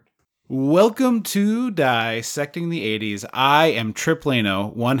Welcome to Dissecting the 80s. I am Trip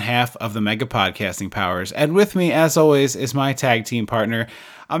Lano, one half of the Mega Podcasting Powers, and with me, as always, is my tag team partner,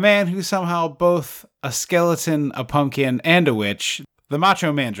 a man who's somehow both a skeleton, a pumpkin, and a witch, the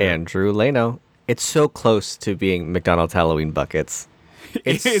Macho Man. Andrew Lano. It's so close to being McDonald's Halloween buckets.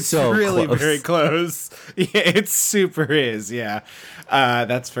 It's so really close. very close. Yeah, it super is. Yeah,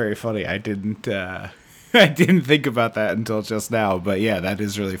 that's very funny. I didn't think about that until just now, but yeah, that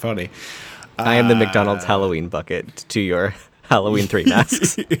is really funny. I am the McDonald's Halloween bucket to your Halloween 3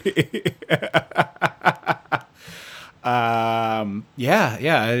 masks.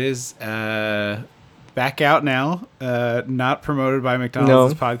 Yeah, it is back out now. Not promoted by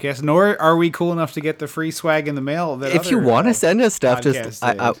McDonald's podcast, nor are we cool enough to get the free swag in the mail. That if you want to send us stuff, just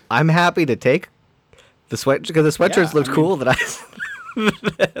I'm happy to take the sweat because the sweatshirts looked cool that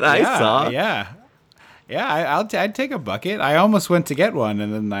I saw. Yeah, I'd take a bucket. I almost went to get one,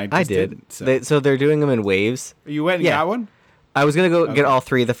 and then I just didn't. So they're doing them in waves. You went and got one? I was going to get all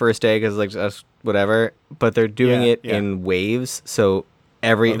three the first day because, like, whatever. But they're doing it in waves. So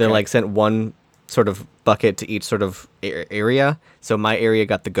they're, like, sent one sort of bucket to each sort of area. So my area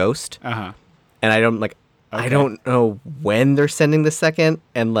got the ghost. Uh-huh. And I don't know when they're sending the second.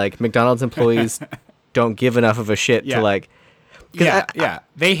 And, like, McDonald's employees don't give enough of a shit to, like... Yeah.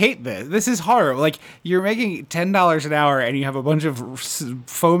 They hate this. This is horrible. Like, you're making $10 an hour and you have a bunch of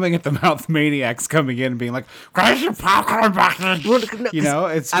foaming at the mouth maniacs coming in and being like, "Where's your popcorn bucket?" You know,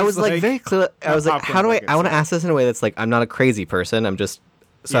 it's. I was like very clear. I was like, how do I want to ask this in a way that's like, I'm not a crazy person. I'm just.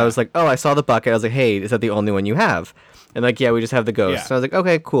 So I was like, oh, I saw the bucket. I was like, hey, is that the only one you have? And like, yeah, we just have the ghost. And I was like,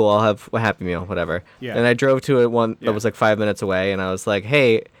 okay, cool. I'll have a Happy Meal, whatever. Yeah. And I drove to one that was like 5 minutes away, and I was like,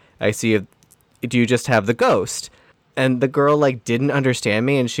 hey, I see. Do you just have the ghost? And the girl, like, didn't understand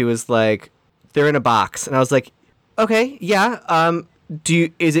me, and she was like, they're in a box. And I was like, okay, yeah, is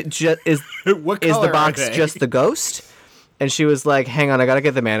the box just the ghost? And she was like, hang on, I gotta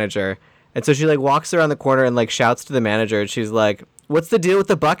get the manager. And so she, like, walks around the corner and, like, shouts to the manager, and she's like, what's the deal with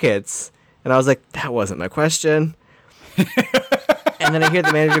the buckets? And I was like, that wasn't my question. And then I hear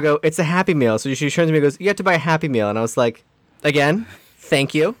the manager go, it's a Happy Meal. So she turns to me and goes, you have to buy a Happy Meal. And I was like, again,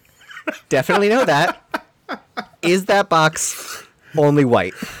 thank you. Definitely know that. Is that box only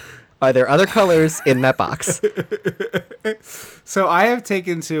white? Are there other colors in that box? So I have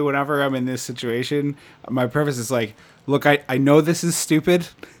taken to, whenever I'm in this situation, my preface is like, look, I know this is stupid,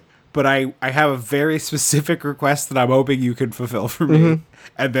 but I have a very specific request that I'm hoping you can fulfill for me.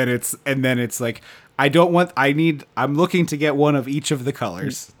 Mm-hmm. And then it's like, I'm looking to get one of each of the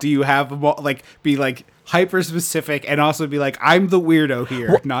colors. Do you have, like, be like, hyper specific and also be like, I'm the weirdo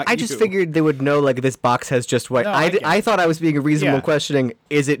here, not you. I just figured they would know, like, this box has just white. No, I thought I was being a reasonable questioning,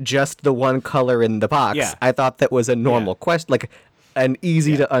 is it just the one color in the box? Yeah. I thought that was a normal question, like an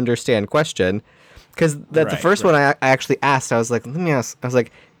easy to understand question. Because the first one I actually asked, I was like, let me ask. I was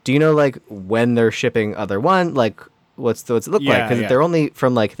like, do you know, like, when they're shipping other one? Like, what's it look like? Because they're only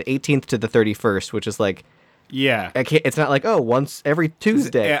from, like, the 18th to the 31st, which is, like, it's not like, once every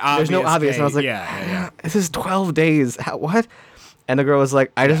Tuesday. There's no obvious. And I was like, this is 12 days. What? And the girl was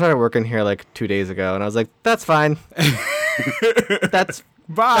like, I just started working here like 2 days ago. And I was like, that's fine. That's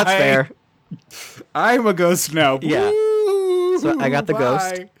fair. I'm a ghost now. Yeah. So I got the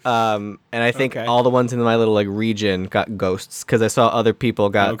ghost. And I think all the ones in my little, like, region got ghosts because I saw other people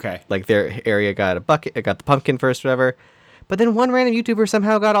got like their area got a bucket. I got the pumpkin first, whatever. But then one random YouTuber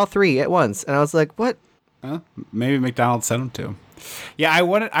somehow got all three at once. And I was like, what? Maybe McDonald's sent them to him. Yeah, I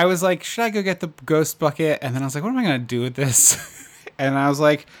was like, should I go get the ghost bucket? And then I was like, what am I going to do with this? And I was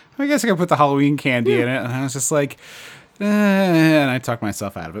like, I guess I could put the Halloween candy in it. And I was just like, and I talked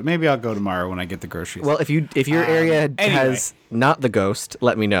myself out of it. Maybe I'll go tomorrow when I get the groceries. Well, if your area has not the ghost,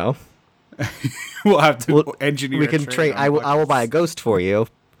 let me know. We'll have to engineer. We can trade. I will buy a ghost for you.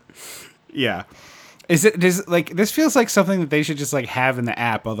 Yeah. This feels like something that they should just, like, have in the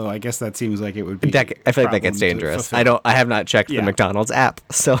app, although I guess that seems like it would be. I feel like that gets dangerous. I have not checked the McDonald's app,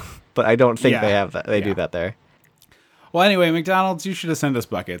 but I don't think they have that. They do that there. Well, anyway, McDonald's, you should have sent us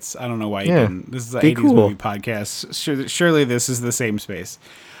buckets. I don't know why you didn't. This is an 80s movie podcast. Surely this is the same space.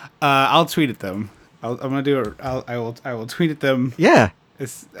 I'll tweet at them. I'm gonna do it. I will tweet at them. Yeah.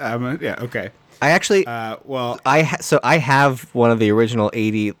 Okay. I actually. I have one of the original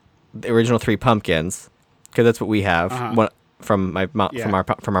three pumpkins, because that's what we have from my mom,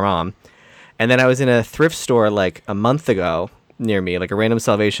 from our mom. And then I was in a thrift store like a month ago near me, like a random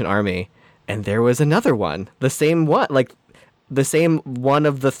Salvation Army, and there was another one, the same one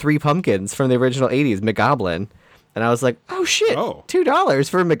of the three pumpkins from the original 80s, McGoblin. And I was like, oh shit, $2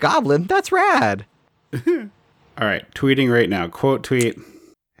 for McGoblin, that's rad. All right, tweeting right now. Quote tweet.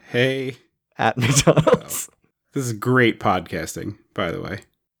 Hey. At McDonald's. This is great podcasting, by the way.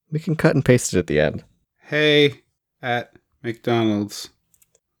 We can cut and paste it at the end. Hey, at McDonald's.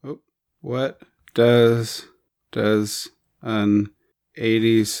 Oh, what does an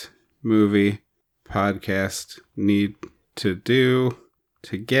 80s movie podcast need to do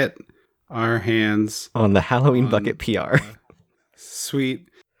to get our hands on the Halloween Bucket PR? Sweet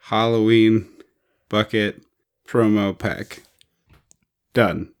Halloween Bucket promo pack.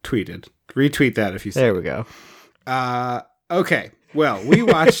 Done. Tweeted. Retweet that if you see. There we go. Okay. Well, we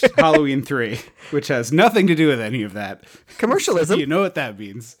watched Halloween 3, which has nothing to do with any of that. Commercialism. You know what that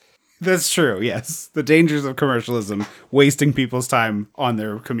means. That's true, yes. The dangers of commercialism, wasting people's time on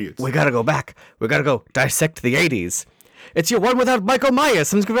their commutes. We gotta go back. We gotta go dissect the 80s. It's your one without Michael Myers.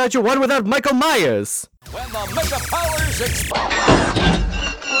 Something's about your one without Michael Myers. When the mega powers explode.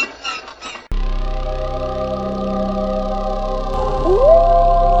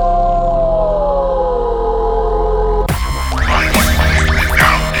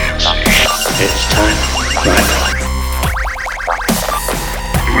 It's time for battle.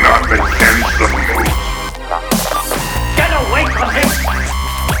 Do not make any sudden moves. Get away from him!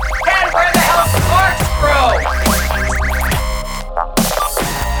 Dad, where the hell's the corkscrew?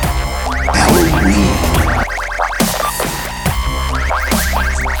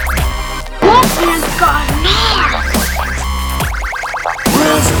 Wolfman's got narc!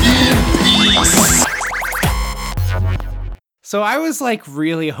 Rest in peace. So I was like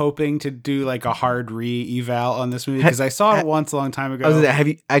really hoping to do like a hard re-eval on this movie because I saw it once a long time ago.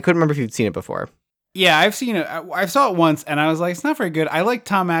 I couldn't remember if you'd seen it before. Yeah, I've seen it. I saw it once, and I was like, it's not very good. I like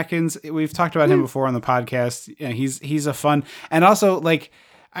Tom Atkins. We've talked about him before on the podcast. Yeah, he's a fun, and also like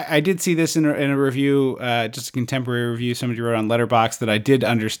I did see this in a review, just a contemporary review somebody wrote on Letterboxd that I did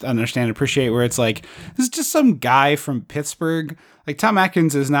understand and appreciate. Where it's like this is just some guy from Pittsburgh. Like Tom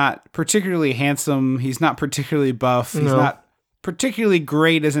Atkins is not particularly handsome. He's not particularly buff. He's not particularly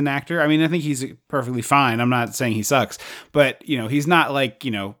great as an actor. I mean, I think he's perfectly fine. I'm not saying he sucks, but he's not like,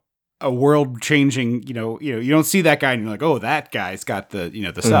 a world changing, you don't see that guy and you're like, oh, that guy's got the,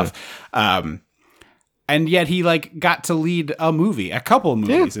 the stuff. And yet he like got to lead a couple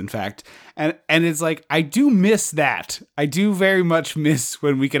movies, in fact. And it's like, I do miss that. I do very much miss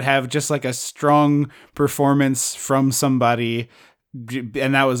when we could have just like a strong performance from somebody,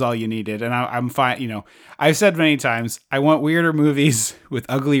 and that was all you needed. And I'm fine. I've said many times, I want weirder movies with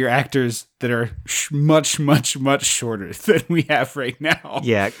uglier actors that are much, much, much shorter than we have right now.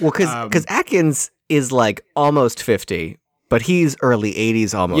 Yeah, well, because Atkins is like almost 50, but he's early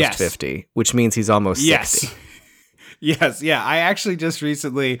 80s, almost 50, which means he's almost 60. Yes, yeah. I actually just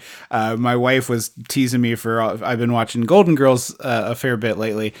recently, my wife was teasing me I've been watching Golden Girls a fair bit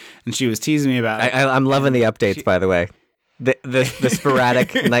lately, and she was teasing me about it. I'm loving the updates, by the way. The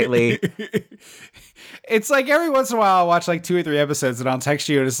sporadic nightly. It's like every once in a while I'll watch like 2 or 3 episodes and I'll text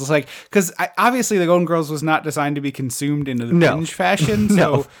you and it's just like, because obviously the Golden Girls was not designed to be consumed in a binge fashion.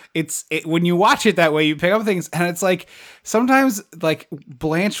 So when you watch it that way, you pick up things and it's like sometimes like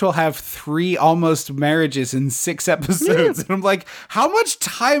Blanche will have 3 almost marriages in 6 episodes. And I'm like, how much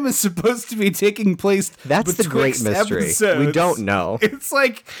time is supposed to be taking place? That's the great mystery. Episodes? We don't know. It's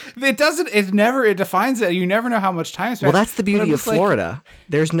like, it defines it. You never know how much time is. Well, that's the beauty of Florida.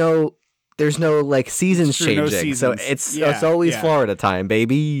 There's no like seasons changing, seasons. So it's always Florida time,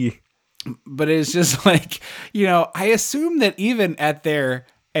 baby. But it's just like, I assume that even at their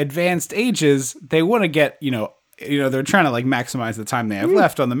advanced ages, they want to get, they're trying to like maximize the time they have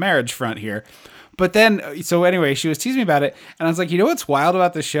left on the marriage front here. But then, so anyway, she was teasing me about it, and I was like, what's wild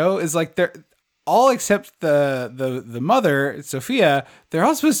about the show is like they're all except the mother, Sophia, they're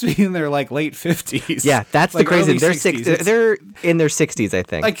all supposed to be in their like late 50s. Yeah, that's like the crazy. They're in their 60s, I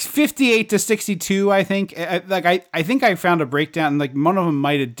think. Like 58 to 62, I think. I think I found a breakdown. Like one of them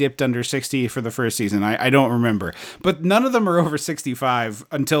might have dipped under 60 for the first season. I don't remember, but none of them are over 65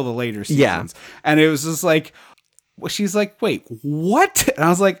 until the later seasons. Yeah, and it was just like. She's like, wait, what? And I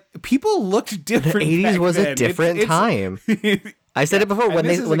was like, people looked different. The 80s was a different time. I said it before when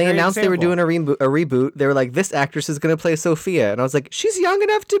they announced they were doing a reboot. They were like, "This actress is going to play Sophia," and I was like, "She's young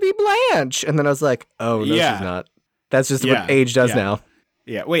enough to be Blanche." And then I was like, "Oh no, she's not. That's just what age does now."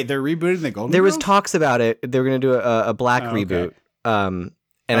 Yeah. Wait, they're rebooting the Golden Girls? There was talks about it. They were going to do a black reboot. And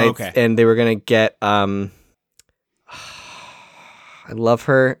they were going to get. I love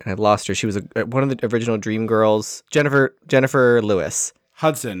her, and I lost her. She was one of the original Dream Girls. Jennifer Lewis.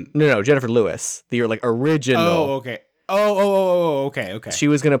 Hudson. No, Jennifer Lewis. The like original. Oh, okay. Okay. She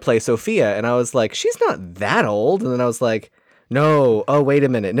was going to play Sophia, and I was like, she's not that old. And then I was like, no. Oh, wait a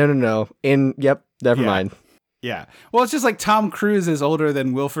minute. No. Never mind. Yeah. Well, it's just like Tom Cruise is older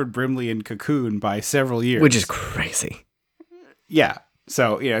than Wilford Brimley in Cocoon by several years. Which is crazy. Yeah.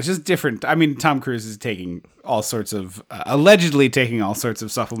 So, it's just different. I mean, Tom Cruise is taking all sorts of, allegedly taking all sorts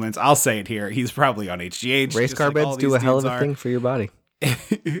of supplements. I'll say it here. He's probably on HGH. Race car beds do a hell of a thing for your body.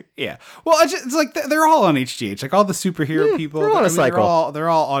 Yeah. Well, it's like they're all on HGH. Like all the superhero people. They're on a cycle. They're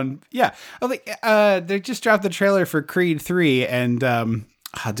all on. Yeah. They just dropped the trailer for Creed 3 and, damn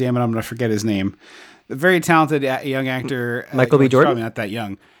it, I'm going to forget his name. The very talented young actor. Michael B. Jordan? Probably not that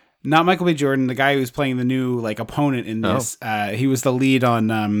young. Not Michael B. Jordan, the guy who's playing the new opponent in this. He was the lead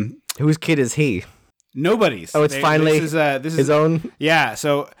on. Whose kid is he? Nobody's. Oh, it's finally this is his own. Yeah.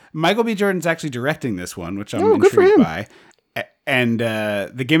 So Michael B. Jordan's actually directing this one, which I'm intrigued by. And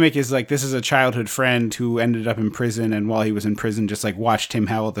the gimmick is this is a childhood friend who ended up in prison, and while he was in prison, just watched him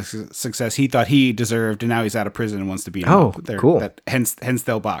have all the success he thought he deserved, and now he's out of prison and wants to beat him up. Cool. Hence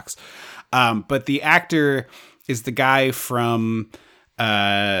they'll box. But the actor is the guy from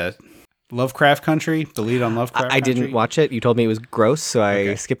Lovecraft Country, the lead on Lovecraft Country. I didn't watch it. You told me it was gross, so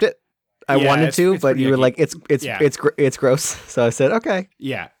I skipped it. I wanted to, but you were like, it's gross. So I said, okay.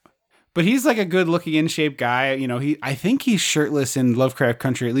 Yeah. But he's a good looking in shape guy. I think he's shirtless in Lovecraft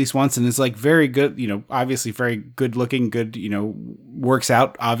Country at least once and is very good, obviously very good looking, good, works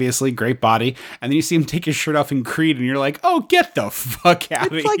out, obviously, great body. And then you see him take his shirt off in Creed and you're like, oh, get the fuck out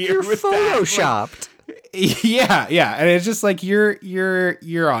of here. It's like you're photoshopped. Yeah. And it's just you're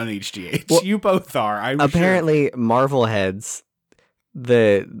on HGH. Well, you both are. Apparently, Marvel heads,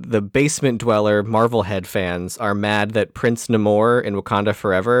 the basement dweller Marvel head fans are mad that Prince Namor in Wakanda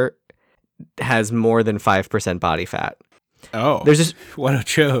Forever has more than 5% body fat. Oh, there's just what a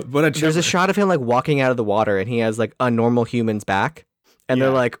joke! There's a shot of him walking out of the water, and he has a normal human's back, and they're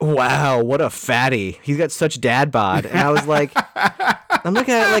like, "Wow, what a fatty! He's got such dad bod." And I was like, "I'm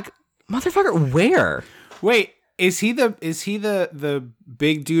looking at it motherfucker, where? Wait, is he the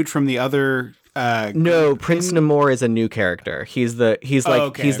big dude from the other?" No, Prince Namor is a new character. He's their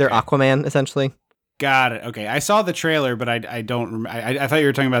Aquaman essentially. Got it. Okay, I saw the trailer, but I don't remember. I thought you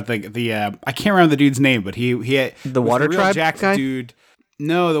were talking about the I can't remember the dude's name, but he the Water Tribe jacked guy? Dude.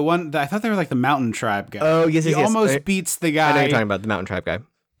 No, the one I thought they were the Mountain Tribe guy. Oh yes, he almost beats the guy. I know you're talking about the Mountain Tribe guy.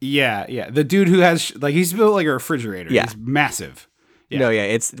 Yeah, the dude who has he's built like a refrigerator. Yeah, he's massive. Yeah. No,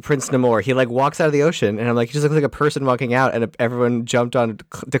 it's Prince Namor. He walks out of the ocean, and I'm like, he just looks like a person walking out, and everyone jumped on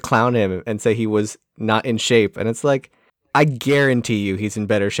to clown him and say he was not in shape, and it's like, I guarantee you, he's in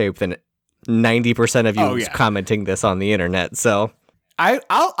better shape than 90% of you commenting this on the internet. So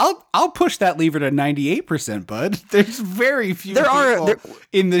I'll push that lever to 98%, bud. There's very few people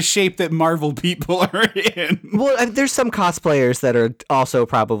in the shape that Marvel people are in. Well, there's some cosplayers that are also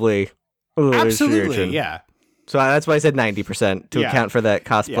probably absolutely, yeah. So that's why I said 90% to account for that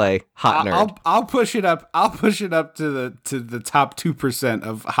cosplay hot nerd. I'll push it up. I'll push it up to the top 2%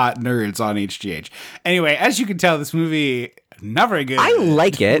 of hot nerds on HGH. Anyway, as you can tell, this movie not very good. I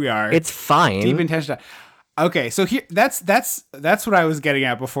like it. It's fine. Deep intention. Okay, so here that's what I was getting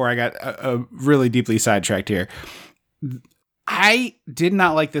at before I got really deeply sidetracked here. I did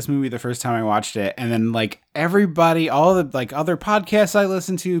not like this movie the first time I watched it, and then everybody, all the other podcasts I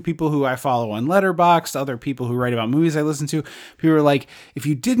listen to, people who I follow on Letterboxd, other people who write about movies I listen to, people were like, if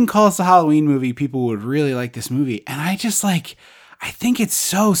you didn't call this a Halloween movie, people would really like this movie. And I just I think it's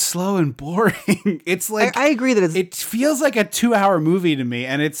so slow and boring. It's I agree that it feels like a 2-hour movie to me,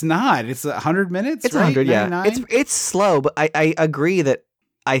 and it's not. It's 100 minutes. It's 100, yeah. It's slow, but I agree that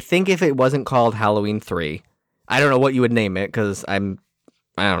I think if it wasn't called Halloween 3, I don't know what you would name it because I don't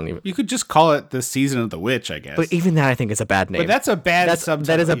even. You could just call it the Season of the Witch, I guess. But even that, I think is a bad name. But that's a bad subtitle.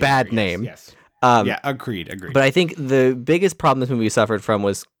 That is a bad name. Yes. Yeah, agreed. But I think the biggest problem this movie suffered from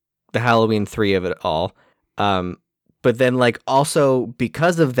was the Halloween 3 of it all. But then, also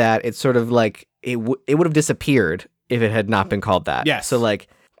because of that, it's sort of it would have disappeared if it had not been called that. Yes. So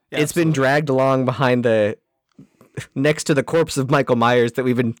it's been dragged along behind next to the corpse of Michael Myers that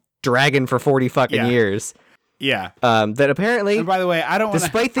we've been dragging for 40 fucking years. Yeah. That apparently, and by the way,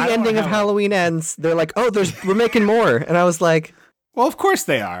 despite the ending of Halloween Ends, they're like, oh, we're making more. And I was like, well, of course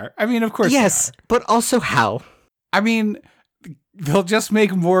they are. I mean, of course. Yes, but also how? I mean, they'll just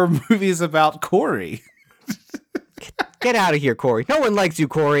make more movies about Corey. Get out of here, Corey. No one likes you,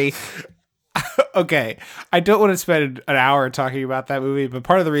 Corey. Okay. I don't want to spend an hour talking about that movie, but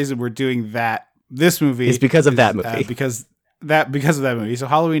part of the reason we're doing this movie is because of that movie. Because of that movie. So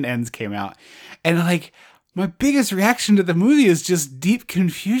Halloween Ends came out, and my biggest reaction to the movie is just deep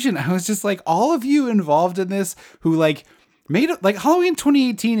confusion. I was just all of you involved in this who made it Halloween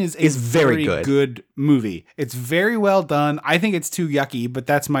 2018 is very good movie. It's very well done. I think it's too yucky, but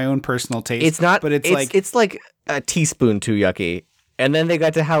that's my own personal taste. It's not, but it's a teaspoon too yucky. And then they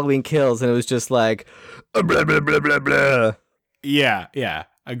got to Halloween Kills, and it was just like, blah, blah, blah, blah, blah. Yeah,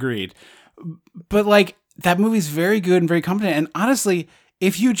 agreed. But like, that movie's very good and very competent. And honestly,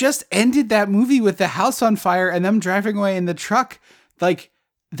 if you just ended that movie with the house on fire and them driving away in the truck, like,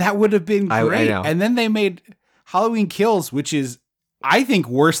 that would have been great. I know. And then they made Halloween Kills, which is, I think,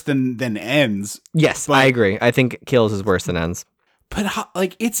 worse than Ends. Yes, But- I agree. I think Kills is worse than Ends. But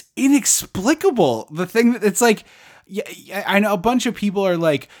like, it's inexplicable. The thing that it's like, yeah, I know a bunch of people are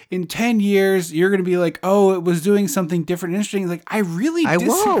like, in 10 years, you're going to be like, oh, it was doing something different and interesting. Like, I really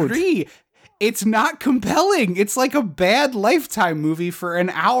disagree. It's not compelling. It's like a bad Lifetime movie for an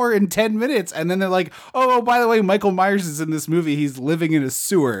hour and 10 minutes. And then they're like, oh, by the way, Michael Myers is in this movie. He's living in a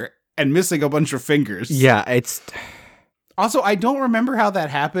sewer and missing a bunch of fingers. Yeah, it's... Also, I don't remember how that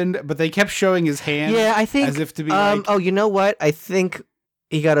happened, but they kept showing his hand. Yeah, I think... as if to be like... Oh, you know what? I think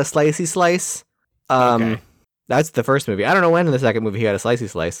he got a slicey slice. Okay. That's the first movie. I don't know when in the second movie he got a slicey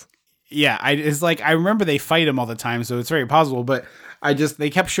slice. Yeah, it's like, I remember they fight him all the time, so it's very possible, but they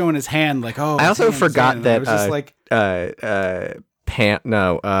kept showing his hand, like, oh, I also forgot that I was just like,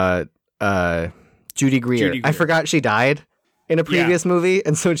 Judy Greer. I forgot she died in a previous movie,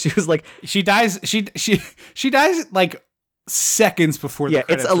 and so she was like, she dies like seconds before the it's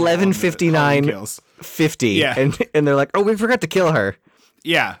credits roll on the 11:59 Halloween Kills. 50, Yeah. and they're like, oh, we forgot to kill her.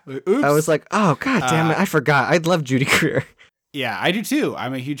 Yeah. Oops. I was like, oh, god damn it, I forgot. I'd love Judy Greer. Yeah, I do too.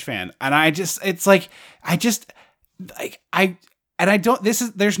 I'm a huge fan. And there's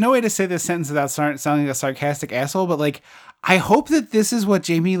no way to say this sentence without sounding like a sarcastic asshole, but like, I hope that this is what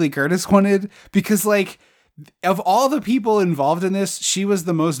Jamie Lee Curtis wanted, because like, of all the people involved in this, she was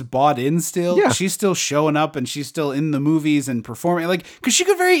the most bought in still. Yeah. She's still showing up and she's still in the movies and performing, like, because she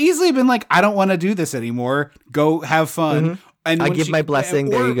could very easily have been like, I don't want to do this anymore. Go have fun. Mm-hmm. And I when give my blessing.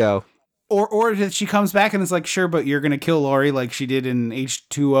 There you go. Or that she comes back and is like, sure, but you're going to kill Laurie like she did in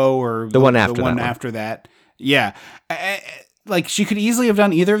H2O or The one after that. Yeah. Like, she could easily have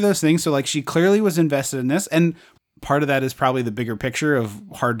done either of those things. So like, she clearly was invested in this. And part of that is probably the bigger picture of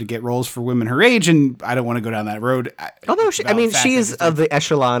hard to get roles for women her age. And I don't want to go down that road. Although she's of the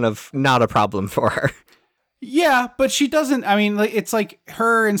echelon of not a problem for her. Yeah, but she doesn't. I mean, like, it's like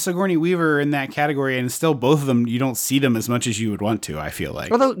her and Sigourney Weaver in that category, and still both of them, you don't see them as much as you would want to, I feel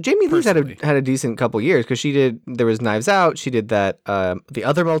like. Although Jamie Lee's had a decent couple years, because there was Knives Out, she did that, the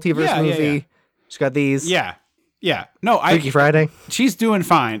other multiverse movie. Yeah. She got these. Yeah. No, Freaky Friday. She's doing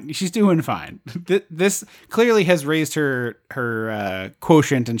fine. This clearly has raised her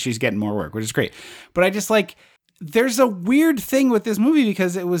quotient, and she's getting more work, which is great. But I just like, there's a weird thing with this movie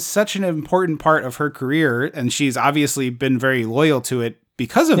because it was such an important part of her career, and she's obviously been very loyal to it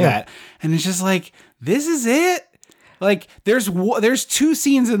because of that. And it's just like, this is it. Like, there's two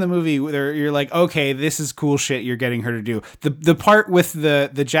scenes in the movie where you're like, okay, this is cool shit you're getting her to do. The part with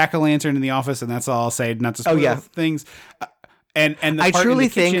the jack-o'-lantern in the office, and that's all I'll say, not to spoil things. And the I part truly in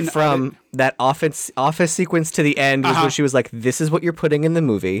the kitchen, think from that office sequence to the end was where she was like, this is what you're putting in the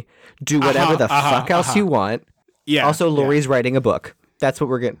movie. Do whatever the fuck else you want. Yeah. Also, Laurie's writing a book. That's what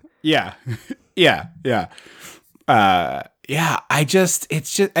we're getting. Yeah. Yeah. With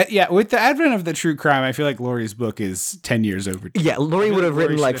the advent of the true crime, I feel like Laurie's book is 10 years overdue. Yeah, Laurie would have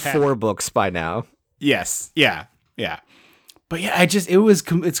written like 4 books by now. Yes. Yeah. But yeah,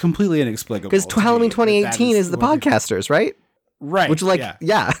 it's completely inexplicable. Because Halloween 2018 is the podcasters, right? Right. Which, like,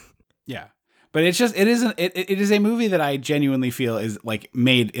 yeah. But it is a movie that I genuinely feel is like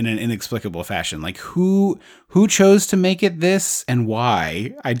made in an inexplicable fashion. Like, who chose to make it this and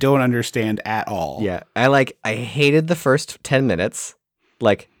why? I don't understand at all. Yeah. I hated the first 10 minutes,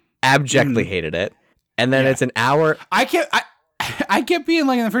 like abjectly hated it. And then it's an hour. I kept being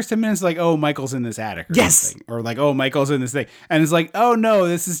like in the first 10 minutes, like, oh, Michael's in this attic or something. Or like, oh, Michael's in this thing. And it's like, oh no,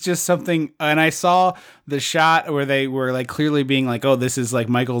 this is just something. And I saw the shot where they were like clearly being like, oh, this is like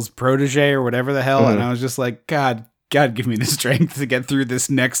Michael's protege or whatever the hell. And I was just like, God, give me the strength to get through this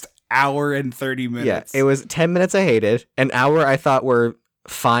next hour and 30 minutes. Yeah, it was 10 minutes I hated. An hour I thought were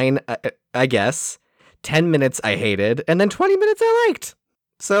fine, I guess. 10 minutes I hated. And then 20 minutes I liked.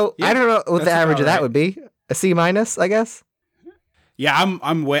 So I don't know what the average of that would be. A C-, I guess. Yeah,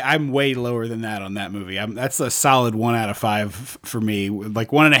 I'm way lower than that on that movie. That's a solid 1 out of 5 for me,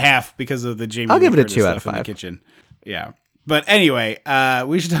 like 1.5 because of the Jamie. I'll give it a Curtis 2 out of 5. In the kitchen. Yeah, but anyway,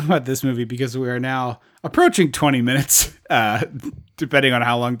 we should talk about this movie because we are now approaching 20 minutes, depending on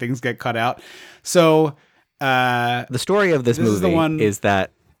how long things get cut out. So, the story of this movie is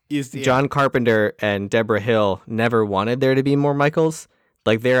that John Carpenter and Deborah Hill never wanted there to be more Michaels.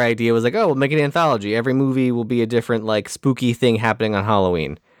 Like, their idea was like, oh, we'll make an anthology. Every movie will be a different, like, spooky thing happening on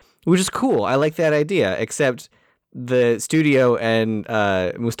Halloween. which is cool. I like that idea. Except the studio and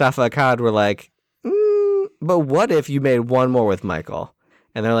Mustafa Akkad were like, but what if you made one more with Michael?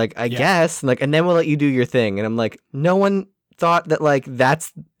 And they're like, I guess. And then we'll let you do your thing. And I'm like, no one thought that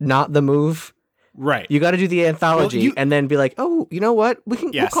that's not the move. Right. You got to do the anthology and then be like, oh, you know what?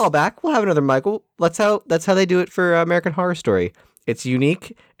 We'll call back. We'll have another Michael. That's how they do it for American Horror Story. It's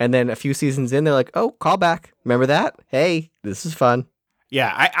unique. And then a few seasons in, they're like, oh, call back. Remember that? Hey, this is fun.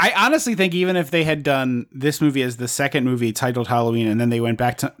 Yeah, I honestly think even if they had done this movie as the second movie titled Halloween and then they went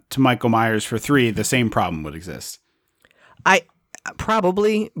back to Michael Myers for 3, the same problem would exist.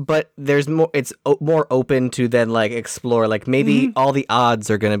 Probably, but there's more. It's more open to then explore maybe all the odds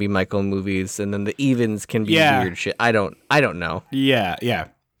are going to be Michael movies, and then the evens can be weird shit. I don't know. Yeah.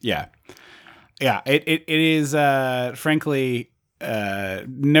 It is frankly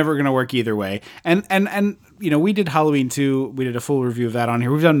never going to work either way. And we did Halloween 2. We did a full review of that on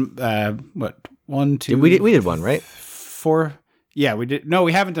here. We've done what 1, 2. We did one, right? 4. Yeah, we did. No,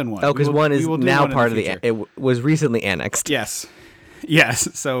 we haven't done one. Oh, because one is now part of the. It was recently annexed. Yes.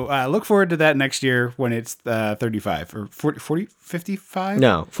 So look forward to that next year when it's 35 or 40, 55?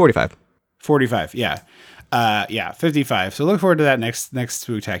 No, 45. 45, yeah. 55. So look forward to that next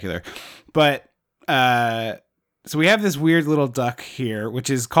Spooktacular. But so we have this weird little duck here,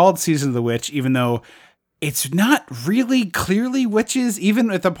 which is called Season of the Witch, even though it's not really clearly witches,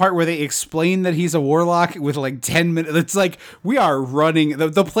 even at the part where they explain that he's a warlock with 10 minutes. It's like we are running.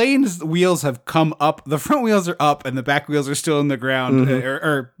 The plane's wheels have come up. The front wheels are up and the back wheels are still in the ground,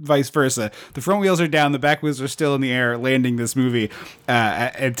 or vice versa. The front wheels are down. The back wheels are still in the air, landing this movie,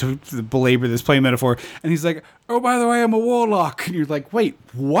 and to belabor this plane metaphor. And he's like, oh, by the way, I'm a warlock. And you're like, wait,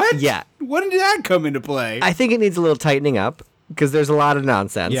 what? Yeah. When did that come into play? I think it needs a little tightening up because there's a lot of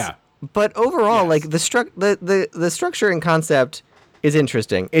nonsense. Yeah. But overall, the structure and concept is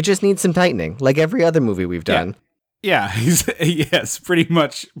interesting. It just needs some tightening, like every other movie we've done. Yeah, yes, pretty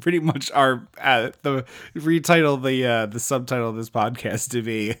much. Our the retitle the subtitle of this podcast to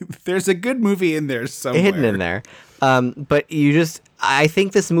be "There's a good movie in there somewhere," hidden in there. But I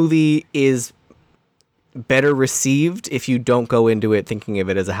think this movie is better received if you don't go into it thinking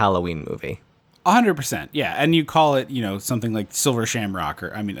of it as a Halloween movie. 100%, yeah, and you call it, something like Silver Shamrock,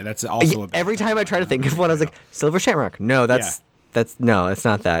 or that's also every time I try to think of one, I was like, Silver Shamrock. No, that's no, it's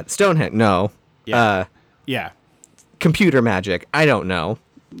not that. Stonehenge. No. Yeah. Computer magic. I don't know.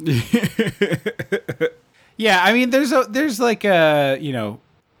 Yeah,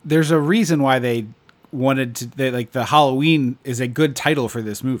 there's a reason why they wanted to. The Halloween is a good title for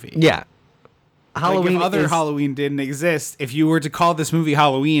this movie. Yeah. Halloween if other Halloween didn't exist, if you were to call this movie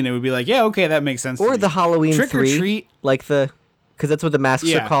Halloween, it would be like, yeah, okay, that makes sense. Or the Halloween Trick 3, or Treat, because that's what the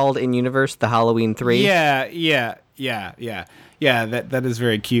masks are called in universe, the Halloween 3. Yeah. That is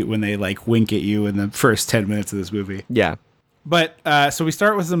very cute when they wink at you in the first 10 minutes of this movie. Yeah. But so we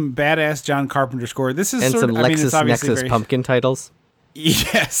start with some badass John Carpenter score. This is some LexisNexis pumpkin titles.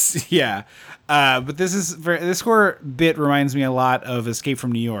 Yes, yeah. But this score bit reminds me a lot of Escape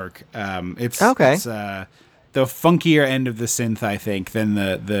from New York. It's okay. It's the funkier end of the synth, I think, than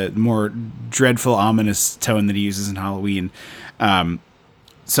the more dreadful, ominous tone that he uses in Halloween.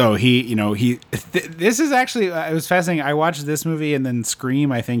 So this is actually it was fascinating. I watched this movie and then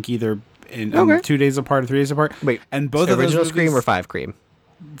Scream. I think either in 2 days apart or 3 days apart. Wait, and both of those original movies, Scream or 5 Cream?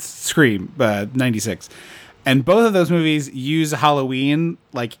 Scream, 96. And both of those movies use Halloween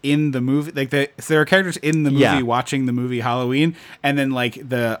in the movie. So there are characters in the movie watching the movie Halloween, and then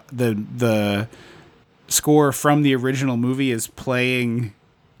the score from the original movie is playing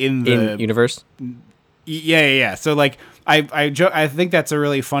in the universe. Yeah. So I think that's a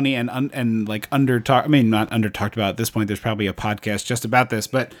really funny and under talk. Not under talked about at this point. There's probably a podcast just about this,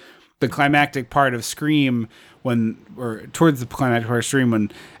 but the climactic part of Scream towards the climactic part of Scream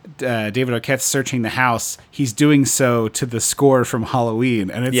when David Arquette's searching the house, he's doing so to the score from Halloween,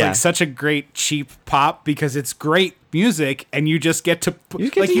 and it's such a great cheap pop because it's great music, and you just get to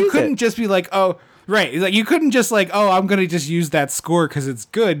you couldn't just be like, oh. Right. You couldn't just I'm going to just use that score because it's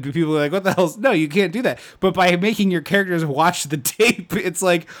good. But people are like, what the hell? No, you can't do that. But by making your characters watch the tape, it's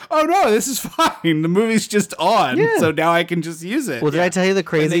like, oh, no, this is fine. The movie's just on. Yeah. So now I can just use it. Well, did I tell you the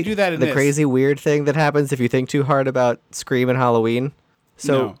crazy, crazy weird thing that happens if you think too hard about Scream and Halloween?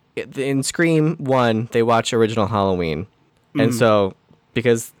 So in Scream 1, they watch original Halloween. And so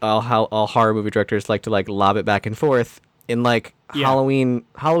because all horror movie directors like to lob it back and forth, in Halloween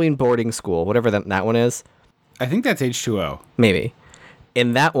boarding school, whatever that one is. I think that's H2O. Maybe.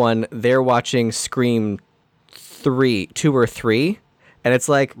 In that one, they're watching Scream 2 or 3, and it's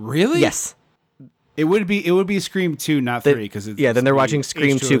like, really? Yes. It would be Scream 2, not 3, because then they're watching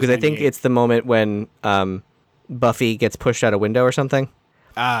Scream 2 because I think it's the moment when Buffy gets pushed out a window or something.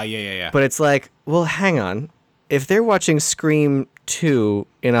 Yeah. But it's like, well, hang on. If they're watching Scream 2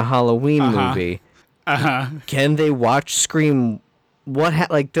 in a Halloween movie, can they watch Scream?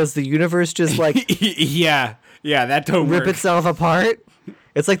 Does the universe just like yeah, that don't rip work. itself apart?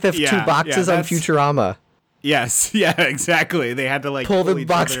 It's like the 2 boxes on Futurama. Yes, yeah, exactly. They had to like pull the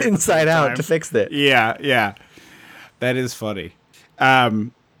box inside out to fix it. Yeah. That is funny.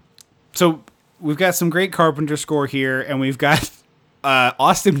 So we've got some great Carpenter score here, and we've got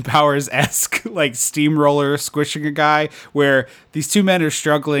Austin Powers-esque like steamroller squishing a guy, where these two men are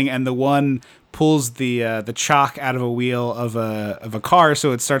struggling, and the one pulls the chalk out of a wheel of a car,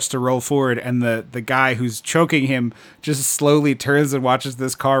 so it starts to roll forward, and the guy who's choking him just slowly turns and watches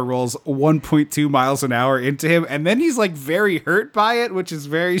this car rolls 1.2 miles an hour into him, and then he's like very hurt by it, which is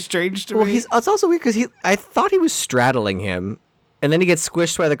very strange to me. It's also weird because I thought he was straddling him, and then he gets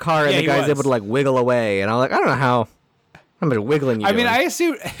squished by the car, and the guy's able to like wiggle away, and I'm like, I don't know how much wiggling you doing.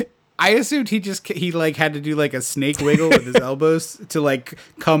 I assumed he like had to do like a snake wiggle with his elbows to like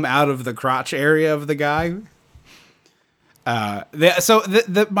come out of the crotch area of the guy.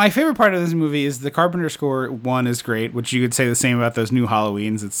 My favorite part of this movie is the Carpenter score. 1 is great, which you could say the same about those new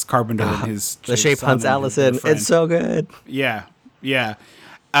Halloweens. It's Carpenter and his The Shape Hunts Allison. It's so good. Yeah.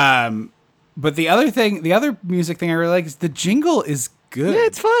 But the other music thing I really like is the jingle is good. Yeah,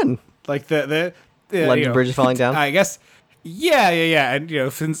 it's fun. Like the London Bridge is falling down. I guess. Yeah.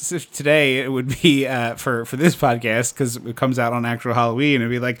 And since today it would be for this podcast, because it comes out on actual Halloween,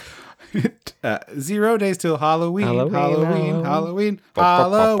 it'd be like 0 days till Halloween 3.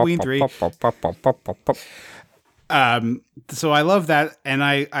 So I love that, and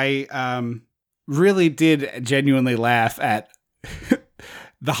I really did genuinely laugh at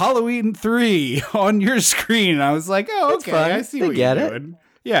the Halloween 3 on your screen. I was like, oh, okay, I see what you're doing.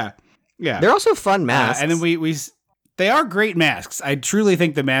 Yeah. They're also fun masks. And then they are great masks. I truly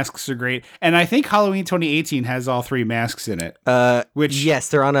think the masks are great. And I think Halloween 2018 has all 3 masks in it. Yes,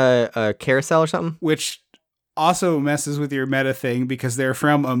 they're on a carousel or something. Which also messes with your meta thing, because they're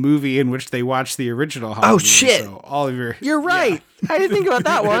from a movie in which they watched the original Halloween. Oh, shit. So all of You're right. Yeah. I didn't think about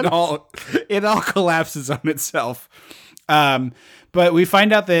that one. It all collapses on itself. But we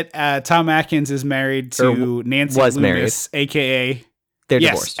find out that Tom Atkins is married to Nancy Loomis, a.k.a. They're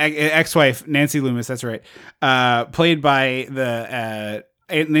divorced. Ex-wife Nancy Loomis. That's right. Played by the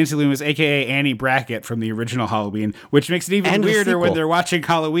Nancy Loomis, aka Annie Brackett from the original Halloween, which makes it even weirder when they're watching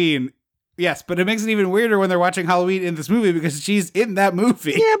Halloween. Yes, but it makes it even weirder when they're watching Halloween in this movie, because she's in that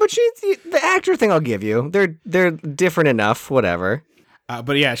movie. Yeah, but she's the actor thing. I'll give you. They're different enough. Whatever.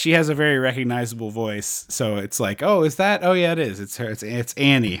 But yeah, she has a very recognizable voice, so it's like, oh, is that? Oh yeah, it is. It's her. It's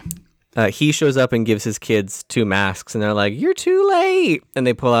Annie. He shows up and gives his kids 2 masks, and they're like, "You're too late!" And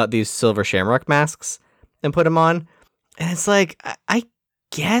they pull out these silver shamrock masks and put them on. And it's like, I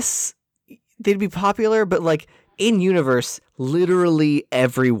guess they'd be popular, but like in universe, literally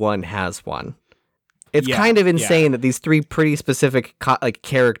everyone has one. It's kind of insane that these 3 pretty specific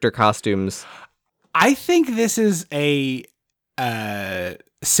character costumes. I think this is a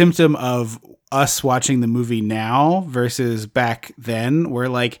symptom of us watching the movie now versus back then, where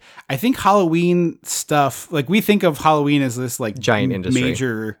like I think Halloween stuff, like we think of Halloween as this like giant industry,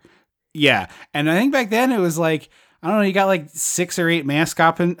 major, and I think back then it was like, I don't know, you got like 6 or 8 mask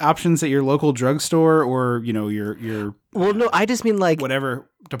options at your local drugstore, or your well, no, I just mean like whatever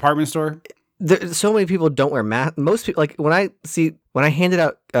department store. So many people don't wear masks. Most people, like when I handed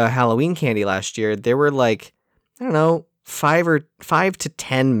out Halloween candy last year, there were like, I don't know, 5 to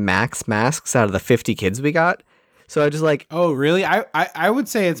 10 max masks out of the 50 kids we got. So I just like, oh really? I would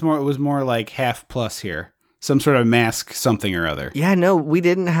say it was more like half plus here. Some sort of mask something or other. Yeah, no, we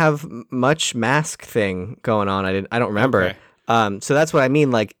didn't have much mask thing going on. I don't remember. Okay. So that's what I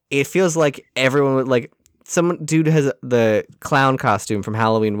mean. Like, it feels like everyone would, like, some dude has the clown costume from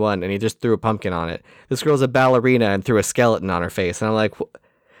Halloween 1 and he just threw a pumpkin on it. This girl's a ballerina and threw a skeleton on her face. And I'm like,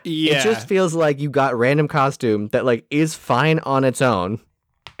 yeah. It just feels like you got random costume that like is fine on its own,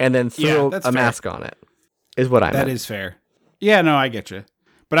 and then threw a mask on it. Is what I meant. That is fair. Yeah, no, I get you.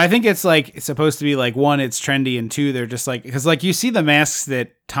 But I think it's like it's supposed to be like, 1, it's trendy, and 2, they're just like, because like you see the masks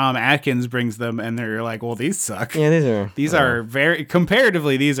that Tom Atkins brings them, and they're like, well, these suck. Yeah, these are very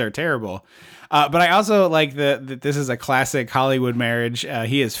comparatively, these are terrible. But I also like that this is a classic Hollywood marriage.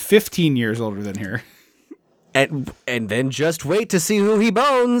 He is 15 years older than her. And then just wait to see who he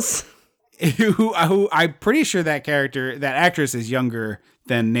bones. who I'm pretty sure that actress is younger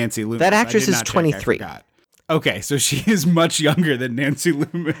than Nancy Loomis. That actress is 23. Okay, so she is much younger than Nancy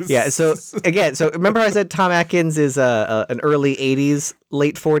Loomis. Yeah, so again, remember I said Tom Atkins is an early 80s,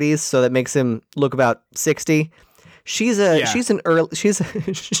 late 40s, so that makes him look about 60. She's an early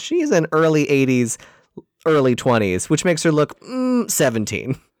 80s, early 20s, which makes her look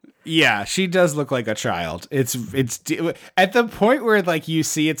 17. Yeah, she does look like a child. It's at the point where like you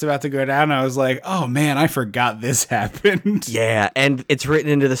see it's about to go down. I was like, oh man, I forgot this happened. Yeah, and it's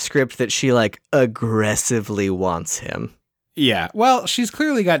written into the script that she like aggressively wants him. Yeah, well, she's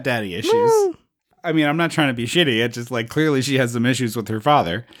clearly got daddy issues. I mean, I'm not trying to be shitty. It's just like clearly she has some issues with her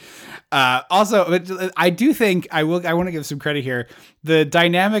father. Also, I do think I want to give some credit here. The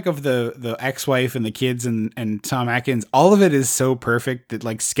dynamic of the ex-wife and the kids and Tom Atkins, all of it is so perfect that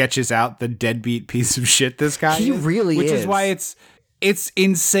like sketches out the deadbeat piece of shit this guy He really which is. is why it's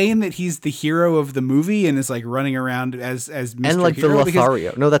insane that he's the hero of the movie and is like running around as Mr. And like Hero the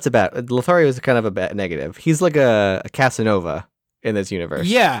Lothario. No, that's a bad. Lothario is kind of a bad negative. He's like a Casanova in this universe.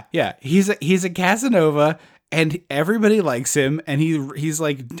 Yeah. He's a Casanova. And everybody likes him, and he's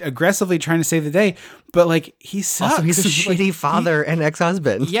like aggressively trying to save the day, but like he sucks. Also, he's a shitty father and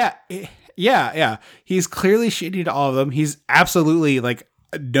ex-husband. Yeah. He's clearly shitty to all of them. He's absolutely like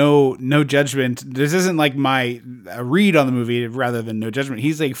no judgment. This isn't like my read on the movie rather than no judgment.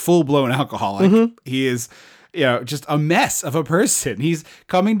 He's a full blown alcoholic. Mm-hmm. He is. Just a mess of a person. He's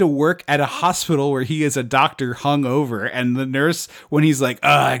coming to work at a hospital where he is a doctor hungover, and the nurse, when he's like, "Oh,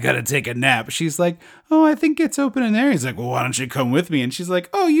 I gotta take a nap," she's like, "Oh, I think it's open in there." He's like, "Well, why don't you come with me?" And she's like,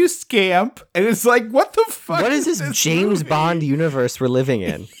 "Oh, you scamp!" And it's like, what the fuck? What is this James movie? Bond universe we're living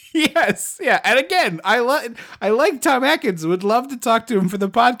in? Yes, yeah. And again, I like Tom Atkins. Would love to talk to him for the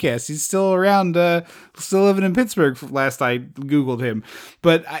podcast. He's still around, still living in Pittsburgh. Last I Googled him,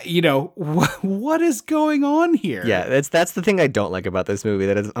 but what is going on here? Yeah, that's the thing I don't like about this movie.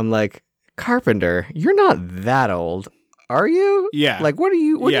 I'm like, Carpenter, you're not that old, are you? Yeah. Like, what are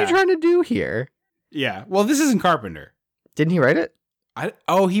you trying to do here? Yeah. Well, this isn't Carpenter. Didn't he write it?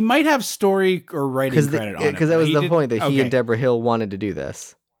 He might have story or writing credit on it. Because that was the point that he and Deborah Hill wanted to do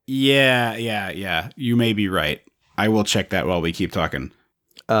this. Yeah. You may be right. I will check that while we keep talking.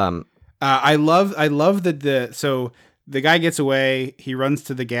 I love that so the guy gets away. He runs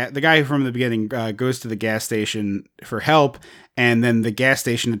to the guy from the beginning goes to the gas station for help, and then the gas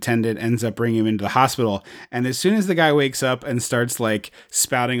station attendant ends up bringing him into the hospital. And as soon as the guy wakes up and starts like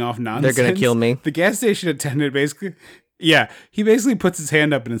spouting off nonsense, they're gonna kill me. The gas station attendant basically puts his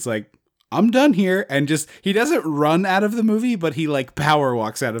hand up and it's like, I'm done here. And he doesn't run out of the movie, but he like power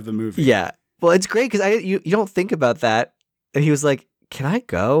walks out of the movie. Yeah. Well, it's great because you don't think about that. And he was like, "Can I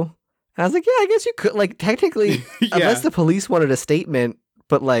go?" And I was like, "Yeah, I guess you could." Like technically, unless the police wanted a statement,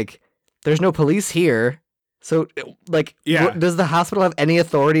 but like, there's no police here. So like, does the hospital have any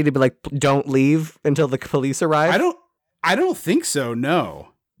authority to be like, "Don't leave until the police arrive"? I don't think so. No.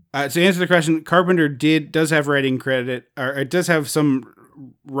 To answer the question, Carpenter does have writing credit, or it does have some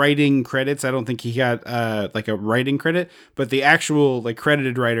writing credits. I don't think he got like a writing credit, but the actual like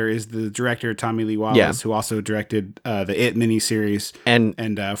credited writer is the director Tommy Lee Wallace, who also directed the It miniseries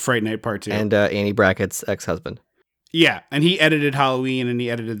and Fright Night Part 2 and Annie Brackett's ex-husband. Yeah, and he edited Halloween and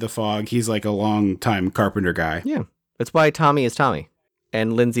he edited The Fog. He's like a long time Carpenter guy. Yeah, that's why Tommy is Tommy,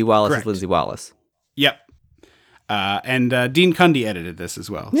 and Lindsay Wallace is Lindsay Wallace. Yep. And Dean Cundy edited this as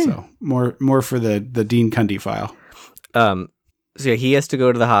well. Yeah. So more for the Dean Cundy file. So yeah, he has to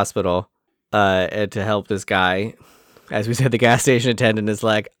go to the hospital to help this guy. As we said, the gas station attendant is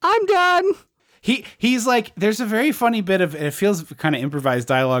like, "I'm done." He's like, there's a very funny bit of, it feels kind of improvised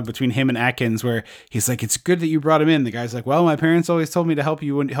dialogue between him and Atkins where he's like, "It's good that you brought him in." The guy's like, "Well, my parents always told me to help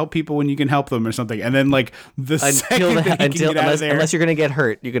people when you can help them," or something. And then like unless you're gonna get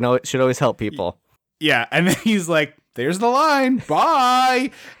hurt, you should always help people. Yeah, and then he's like, "There's the line,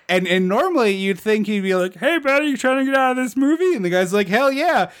 bye." And normally you'd think he'd be like, "Hey, buddy, you trying to get out of this movie?" And the guy's like, "Hell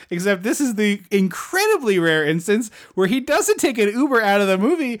yeah!" Except this is the incredibly rare instance where he doesn't take an Uber out of the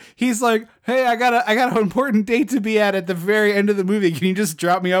movie. He's like, "Hey, I got an important date to be at the very end of the movie. Can you just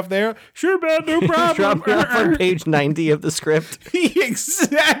drop me off there?" "Sure, man, no problem." Drop me off on page 90 of the script.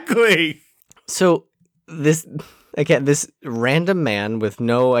 Exactly. So this random man with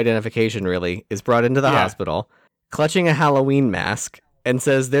no identification really is brought into the hospital, clutching a Halloween mask, and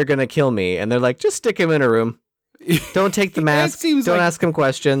says they're going to kill me. And they're like, "Just stick him in a room. Don't take the mask. Don't ask him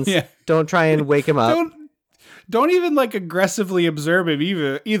questions. Yeah. Don't try and wake him up. Don't even like aggressively observe him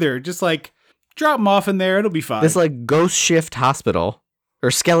either. Just like drop him off in there. It'll be fine." This like ghost shift hospital,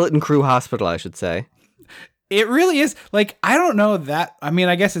 or skeleton crew hospital, I should say. It really is. Like, I don't know that. I mean,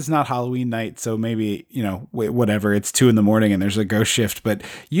 I guess it's not Halloween night, so maybe, whatever. It's 2 a.m. and there's a ghost shift, but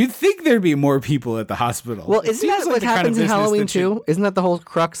you'd think there'd be more people at the hospital. Well, isn't that what happens in Halloween too? Isn't that the whole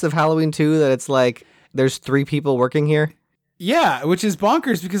crux of Halloween too? That it's like there's 3 people working here? Yeah, which is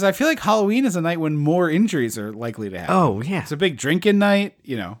bonkers because I feel like Halloween is a night when more injuries are likely to happen. Oh, yeah. It's a big drinking night,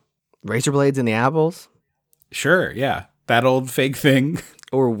 Razor blades in the apples? Sure, yeah. That old fake thing.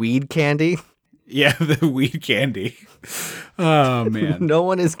 Or weed candy? Yeah, the weed candy. Oh, man. No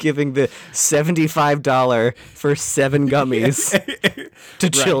one is giving the $75 for 7 gummies to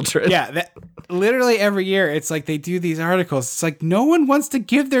children. Yeah, literally every year, it's like they do these articles. It's like no one wants to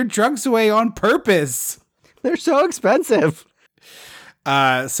give their drugs away on purpose. They're so expensive.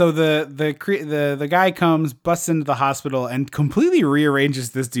 So the guy comes, busts into the hospital, and completely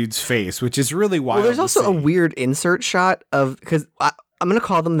rearranges this dude's face, which is really wild. Well, there's also a weird insert shot of, because I'm going to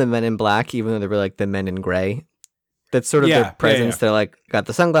call them the Men in Black, even though they're really like the Men in Gray. That's sort of their presence. Yeah. They're like, got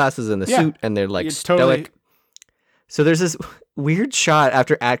the sunglasses and the suit, and they're like stoic. Totally. So there's this weird shot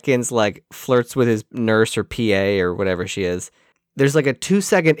after Atkins like flirts with his nurse or PA or whatever she is. There's like a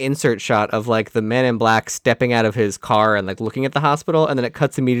 2-second insert shot of like the Man in Black stepping out of his car and like looking at the hospital, and then it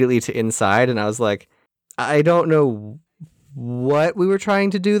cuts immediately to inside. And I was like, I don't know what we were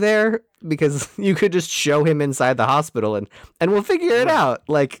trying to do there, because you could just show him inside the hospital and we'll figure it out.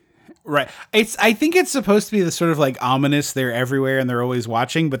 Like, right. I think it's supposed to be the sort of like ominous, they're everywhere and they're always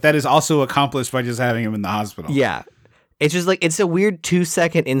watching, but that is also accomplished by just having him in the hospital. Yeah. It's just like, it's a weird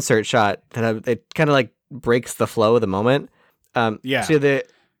 2-second insert shot that it kind of like breaks the flow of the moment. Yeah. So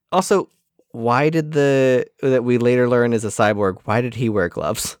also, why did that we later learn is a cyborg, why did he wear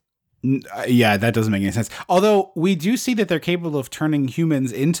gloves? Yeah, that doesn't make any sense. Although we do see that they're capable of turning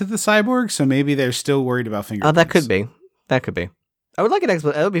humans into the cyborg, so maybe they're still worried about fingerprints. Oh, that could be. I would like it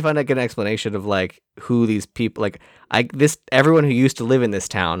would be fun to get an explanation of like who these people everyone who used to live in this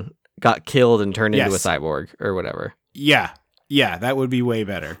town got killed and turned into a cyborg or whatever. Yeah, that would be way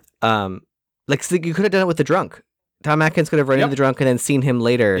better. Like so you could have done it with the drunk. Tom Atkins could have run into the drunk and then seen him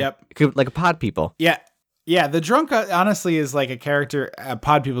later. Yep. Like a Pod People. Yeah. Yeah, the drunk honestly is like a character.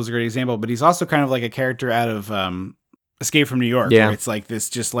 Pod People's a great example, but he's also kind of like a character out of Escape from New York, where it's like this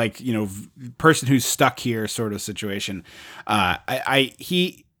just like, person who's stuck here sort of situation.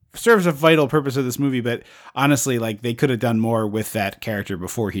 He serves a vital purpose of this movie, but honestly, like they could have done more with that character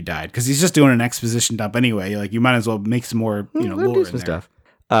before he died, because he's just doing an exposition dump anyway. Like you might as well make some more, lore in there. Stuff.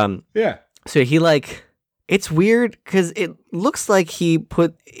 Yeah. So he like. It's weird because it looks like he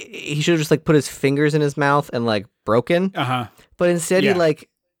should have just like put his fingers in his mouth and like broken. But instead he like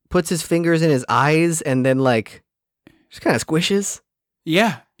puts his fingers in his eyes and then like just kind of squishes.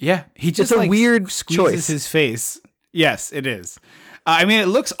 Yeah. He just it's a weird squeezes choice. His face. Yes, it is. I mean, it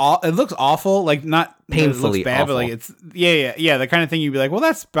looks awful, like not painfully bad, awful. but like it's the kind of thing you'd be like, well,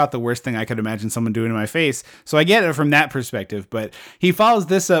 that's about the worst thing I could imagine someone doing to my face. So I get it from that perspective. But he follows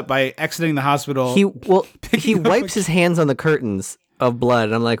this up by exiting the hospital. He wipes his hands on the curtains of blood,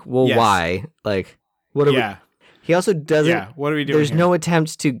 and I'm like, well, why? Like, what are we? He also doesn't. Yeah, what are we doing? There's here? no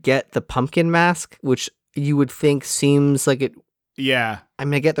attempt to get the pumpkin mask, which you would think seems like it. Yeah. I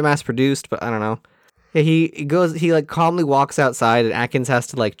mean, I get the mass produced, but I don't know. Yeah, he like calmly walks outside, and Atkins has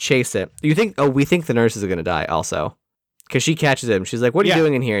to like chase it. We think the nurses are going to die also, because she catches him. She's like, what are you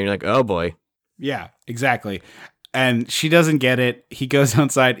doing in here? And you're like, oh boy. Yeah, exactly. And she doesn't get it. He goes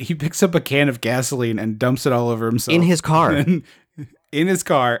outside. He picks up a can of gasoline and dumps it all over himself. In his car. And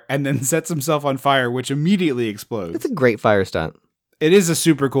then sets himself on fire, which immediately explodes. It's a great fire stunt. It is a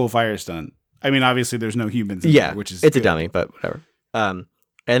super cool fire stunt. I mean, obviously there's no humans in there, which is it's good. A dummy, but whatever.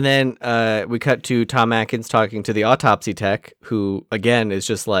 And then we cut to Tom Atkins talking to the autopsy tech, who, again, is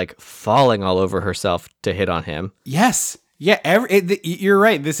just, like, falling all over herself to hit on him. Yes. Yeah, you're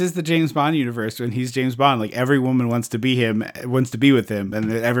right. This is the James Bond universe. When he's James Bond, like, every woman wants to be with him,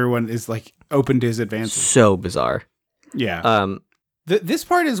 and everyone is, like, open to his advances. So bizarre. Yeah. This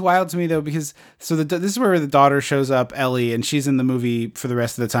part is wild to me, though, because this is where the daughter shows up, Ellie, and she's in the movie for the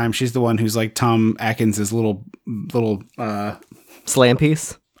rest of the time. She's the one who's, like, Tom Atkins' little slam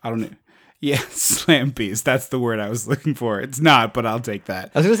piece? I don't know. Yeah, slam piece. That's the word I was looking for. It's not, but I'll take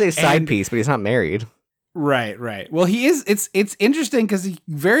that. I was going to say side piece, but he's not married. Right. Well, he is. It's interesting because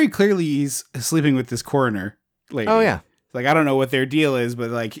very clearly he's sleeping with this coroner lady. Oh, yeah. Like, I don't know what their deal is,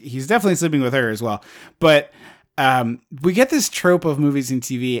 but like he's definitely sleeping with her as well. But we get this trope of movies and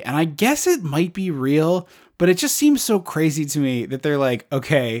TV, and I guess it might be real, but it just seems so crazy to me that they're like,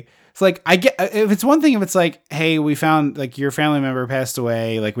 okay. It's like, I get, if it's one thing, if it's like, hey, we found like your family member passed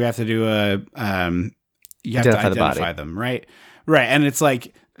away, like we have to do you have to identify them, right? Right. And it's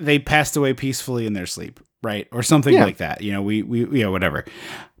like they passed away peacefully in their sleep. right? Or something like that. You know, we whatever.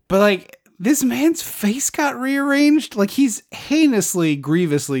 But like, this man's face got rearranged. Like, he's heinously,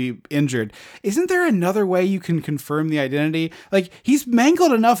 grievously injured. Isn't there another way you can confirm the identity? Like, he's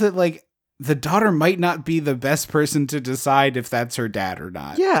mangled enough that, like, the daughter might not be the best person to decide if that's her dad or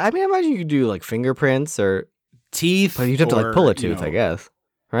not. Yeah, I mean, I imagine you could do, like, fingerprints or teeth. But you'd have to, like, pull a tooth, I guess.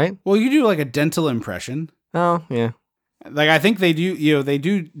 Right? Well, you do, like, a dental impression. Oh, yeah. Like, I think they do, they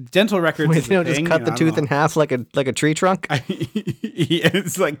do dental records. Wait, they don't just cut the tooth in half like a tree trunk?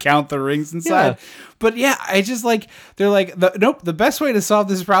 It's like count the rings inside. Yeah. But yeah, I just like, they're like, nope, the best way to solve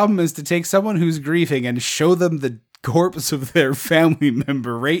this problem is to take someone who's grieving and show them the corpse of their family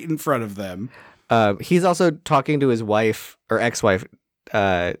member right in front of them. He's also talking to his wife, or ex-wife,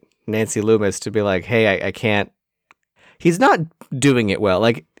 Nancy Loomis, to be like, hey, I can't. He's not doing it well.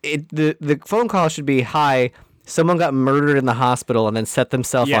 Like, the phone call should be, hi, someone got murdered in the hospital and then set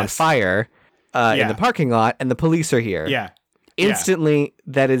themselves on fire in the parking lot, and the police are here. Yeah. Instantly,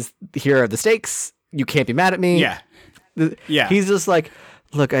 that is, here are the stakes. You can't be mad at me. Yeah. He's just like,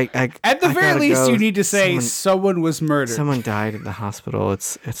 look, I at the very least, you need to say someone was murdered. Someone died in the hospital.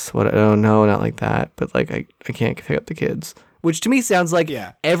 It's what, oh no, not like that. But like, I can't pick up the kids. Which to me sounds like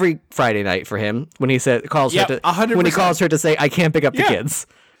every Friday night for him when he calls her to 100%. When he calls her to say, I can't pick up the kids.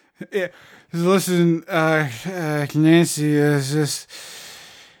 Yeah. Listen, Nancy, there's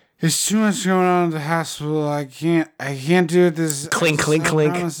too much going on at the hospital. I can't do it. This clink.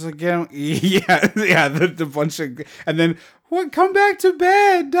 Again. Yeah, the bunch of, and then come back to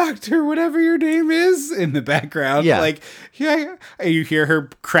bed, doctor, whatever your name is, in the background. Yeah, like you hear her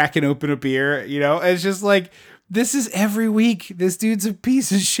cracking open a beer. You know, it's just like, this is every week. This dude's a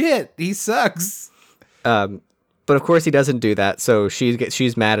piece of shit. He sucks. But of course he doesn't do that. So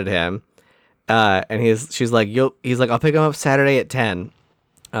she's mad at him. And she's like, I'll pick him up Saturday at 10.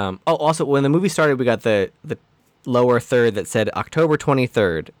 Also, when the movie started, we got the lower third that said October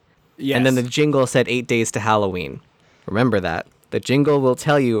 23rd. Yes. And then the jingle said 8 days to Halloween. Remember that. The jingle will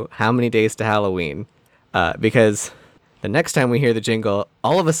tell you how many days to Halloween. Because the next time we hear the jingle,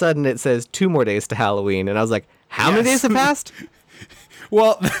 all of a sudden it says 2 more days to Halloween. And I was like, how many days have passed?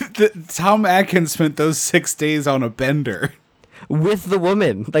 Well, Tom Atkins spent those 6 days on a bender. With the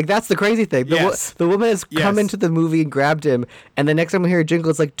woman. Like, that's the crazy thing. The woman has come into the movie and grabbed him, and the next time we hear a jingle,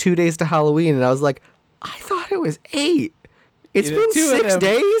 it's like 2 days to Halloween, and I was like, I thought it was 8. It's been 6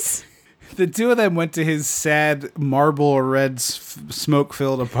 days? The two of them went to his sad marble red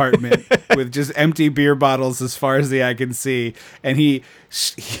smoke-filled apartment with just empty beer bottles as far as the eye can see, and he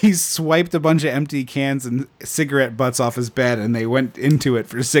swiped a bunch of empty cans and cigarette butts off his bed, and they went into it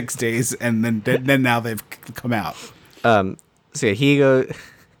for 6 days, and then now they've come out. So yeah,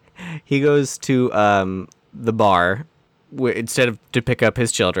 he goes to the bar instead of to pick up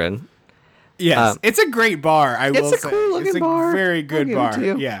his children. Yes, it's a great bar. It's a cool looking bar. It's a very good bar.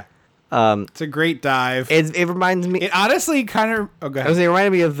 Yeah. It's a great dive. It reminds me. It honestly kind of. Oh, go ahead. It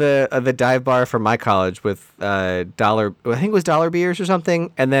reminded me of the dive bar from my college with dollar. I think it was dollar beers or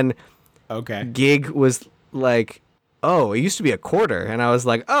something, and then gig was like, oh, it used to be $0.25, and I was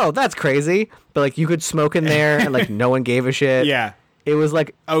like, oh, that's crazy. But like, you could smoke in there, and like, no one gave a shit. Yeah, it was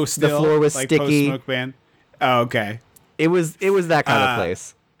like, the floor was like sticky. Post-smoke ban. Oh, okay. It was that kind of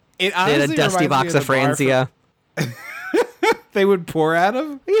place. It honestly they had a dusty box of Franzia. They would pour out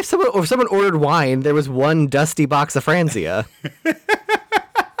of. If someone ordered wine, there was one dusty box of Franzia.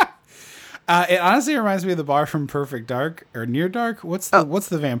 It honestly reminds me of the bar from Perfect Dark or Near Dark. What's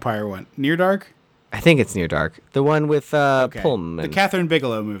the vampire one? Near Dark. I think it's Near Dark. The one with Pullman. The Catherine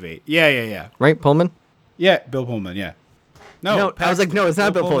Bigelow movie. Yeah. Right, Pullman? Yeah, Bill Pullman, yeah. No, I was like, no, it's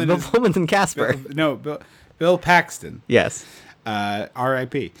not Bill Pullman. Bill Pullman's in Casper. Bill Paxton. Yes.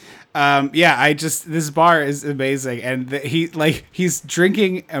 R.I.P. This bar is amazing, and he's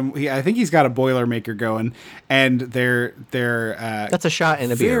drinking, and I think he's got a Boilermaker going, and they're that's a shot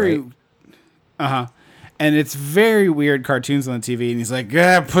in a beer, right? And it's very weird cartoons on the TV, and he's like,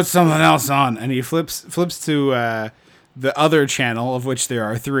 yeah, put something else on. And he flips to the other channel, of which there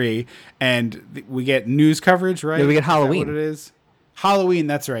are 3, and we get news coverage, right? Yeah, we get Halloween. Is that what it is? Halloween,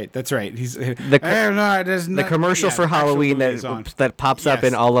 that's right. He's the commercial for Halloween that pops up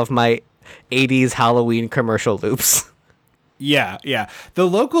in all of my 80s Halloween commercial loops. Yeah. The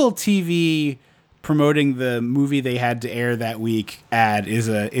local TV promoting the movie they had to air that week ad is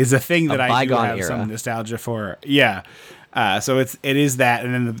a thing that I do have some nostalgia for. Yeah. So it is that,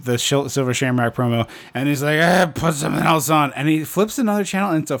 and then the Silver Shamrock promo, and he's like, put something else on, and he flips another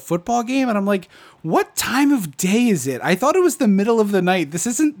channel, and it's a football game, and I'm like, what time of day is it? I thought it was the middle of the night. This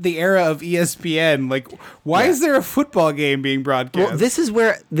isn't the era of ESPN. Like, why is there a football game being broadcast? Well, this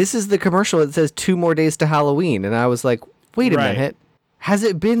is the commercial that says 2 more days to Halloween, and I was like, wait a minute, has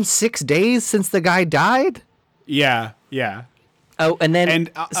it been 6 days since the guy died? Yeah. Oh, and then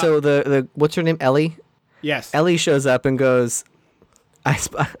so the what's her name, Ellie? Yes. Ellie shows up and goes,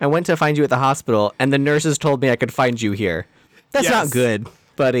 I went to find you at the hospital, and the nurses told me I could find you here. That's not good,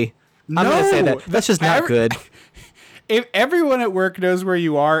 buddy. I'm going to say that. That's just not good. If everyone at work knows where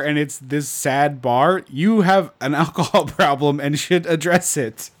you are and it's this sad bar, you have an alcohol problem and should address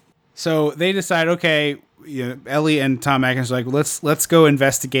it. So they decide, okay, Ellie and Tom Atkins are like, let's go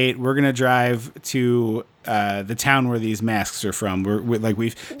investigate. We're gonna drive to the town where these masks are from.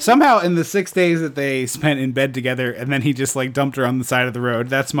 We've somehow in the 6 days that they spent in bed together, and then he just like dumped her on the side of the road.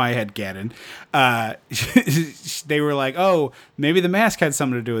 That's my headcanon. They were like, oh, maybe the mask had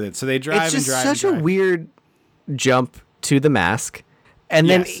something to do with it. So they drive. It's just and drive. such a weird jump to the mask, and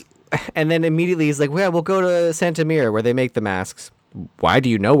then immediately he's like, well, we'll go to Santa Mira where they make the masks. Why do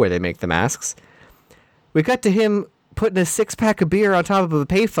you know where they make the masks? We got to him putting a 6-pack of beer on top of a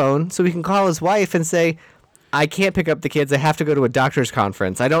payphone so he can call his wife and say, I can't pick up the kids. I have to go to a doctor's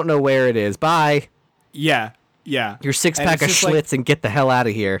conference. I don't know where it is. Bye. Yeah. Your 6-pack of Schlitz and get the hell out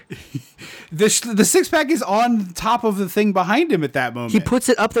of here. The 6-pack is on top of the thing behind him at that moment. He puts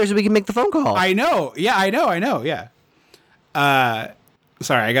it up there so we can make the phone call. I know. Yeah, I know. Yeah.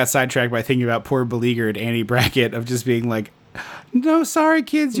 Sorry, I got sidetracked by thinking about poor beleaguered Annie Brackett of just being like, no, sorry,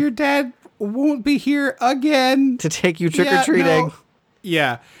 kids, your dad won't be here again to take you trick-or-treating.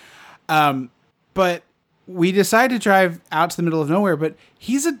 Yeah. But we decide to drive out to the middle of nowhere, but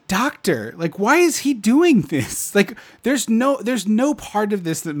he's a doctor. Like, why is he doing this? Like, there's no part of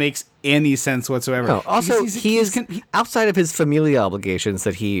this that makes any sense whatsoever. No, also, he is outside of his familial obligations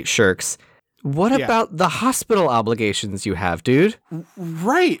that he shirks. What about the hospital obligations you have, dude?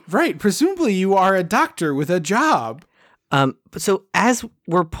 Right. Presumably you are a doctor with a job. So as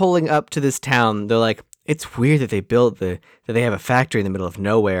we're pulling up to this town, they're like, it's weird that they have a factory in the middle of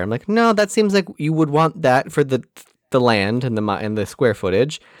nowhere. I'm like, no, that seems like you would want that for the land and the square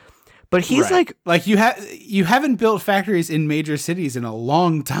footage. But he's like you haven't built factories in major cities in a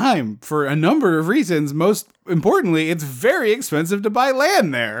long time for a number of reasons. Most importantly, it's very expensive to buy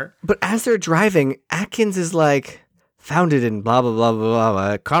land there. But as they're driving, Atkins is like, founded in blah, blah, blah, blah,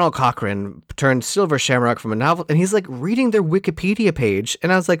 blah. Connell Cochran turned Silver Shamrock from a novel. And he's like reading their Wikipedia page.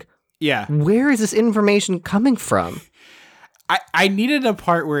 And I was like, yeah, where is this information coming from? I needed a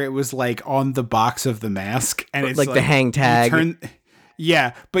part where it was like on the box of the mask. And it's like the hang tag.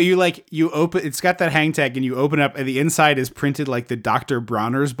 Yeah, but you open, it's got that hang tag and you open up and the inside is printed like the Dr.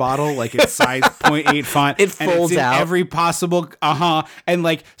 Bronner's bottle, like it's size 0.8 font. It folds out. Every possible, and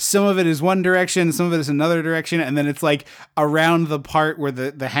like some of it is one direction, some of it is another direction, and then it's like around the part where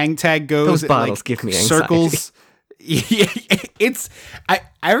the hang tag goes. Those bottles give me anxiety. Circles.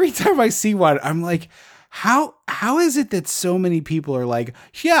 Every time I see one, I'm like, how is it that so many people are like,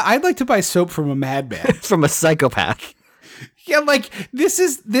 yeah, I'd like to buy soap from a madman. From a psychopath. Yeah, like this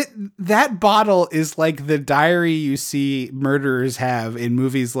is that bottle is like the diary you see murderers have in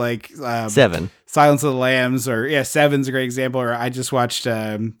movies like Seven, Silence of the Lambs, or Seven's a great example. Or I just watched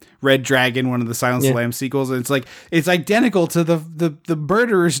Red Dragon, one of the Silence of the Lambs sequels, and it's identical to the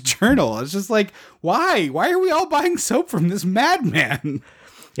murderer's journal. It's just like, why are we all buying soap from this madman?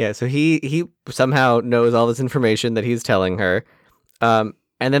 Yeah, so he somehow knows all this information that he's telling her, and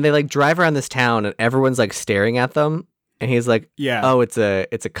then they like drive around this town, and everyone's like staring at them. And he's like, oh, it's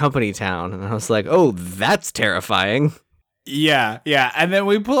a company town. And I was like, oh, that's terrifying. Yeah. And then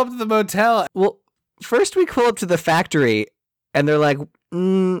we pull up to the motel. Well, first we pull up to the factory and they're like,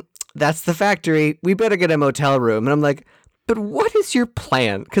 that's the factory. We better get a motel room. And I'm like, but what is your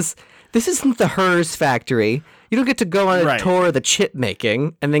plan? Because this isn't the Hers factory. You don't get to go on a tour of the chip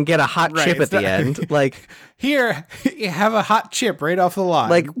making and then get a hot chip at the end. Like, here, you have a hot chip right off the line.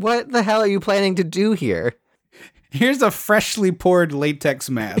 Like, what the hell are you planning to do here? Here's a freshly poured latex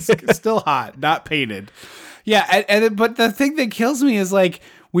mask. Still hot, not painted. Yeah, but the thing that kills me is like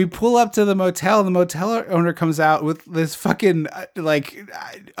we pull up to the motel and the motel owner comes out with this fucking like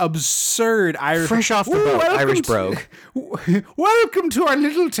absurd Irish, fresh off the boat Irish brogue. Welcome to our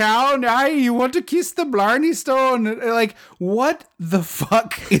little town. You want to kiss the Blarney Stone? Like, what the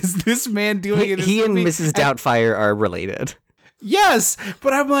fuck is this man doing? He and Mrs. Doubtfire are related. Yes,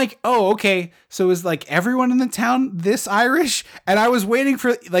 but I'm like, oh, okay. So is like everyone in the town this Irish? And I was waiting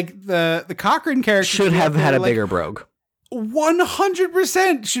for like the Cochran character should have had a bigger brogue.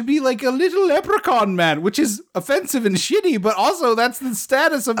 100% should be like a little leprechaun man, which is offensive and shitty, but also that's the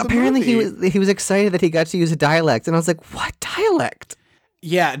status of the Apparently movie. he was excited that he got to use a dialect, and I was like, what dialect?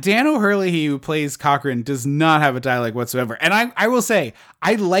 Yeah, Dan O'Hurley, who plays Cochrane, does not have a dialect whatsoever. And I will say,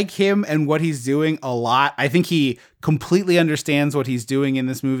 I like him and what he's doing a lot. I think he completely understands what he's doing in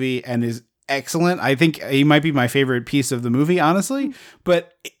this movie and is excellent. I think he might be my favorite piece of the movie, honestly.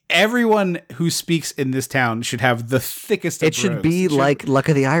 But everyone who speaks in this town should have the thickest of It should be like Luck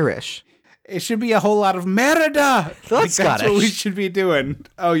of the Irish. It should be a whole lot of Merida. That's That's what we Scottish. should be doing.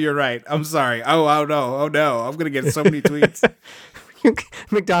 Oh, you're right. I'm sorry. Oh no. I'm going to get so many tweets.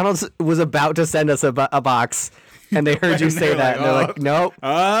 McDonald's was about to send us a box, and they heard you And say they're that, and they're like, nope.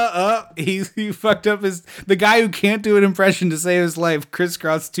 He fucked up the guy who can't do an impression to save his life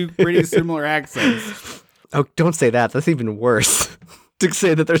crisscrossed two pretty similar accents. Oh, don't say that. That's even worse. To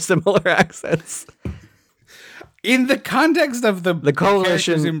say that they're similar accents. In the context of the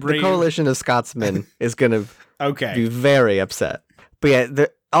coalition, characters in Brave- the coalition of Scotsmen is gonna Okay. be very upset. But yeah, they're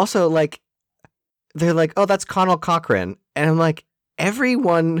also like, they're like, oh, that's Connell Cochran, and I'm like,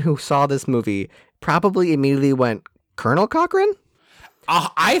 everyone who saw this movie probably immediately went, Colonel Cochran?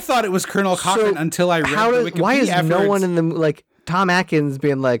 I thought it was Colonel Cochran until I read the Wikipedia. Why is no afterwards. one in the like Tom Atkins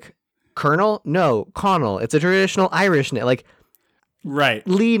being like, Colonel? No, Connell. It's a traditional Irish name. Like, Right.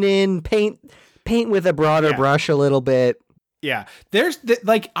 lean in, paint with a broader brush a little bit. Yeah.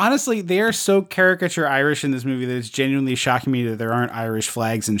 Honestly, they are so caricature Irish in this movie that it's genuinely shocking me that there aren't Irish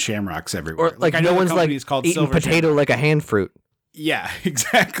flags and shamrocks everywhere. Or like I know no the one's like company's called eating Silver potato Shamrock. like a hand fruit. Yeah,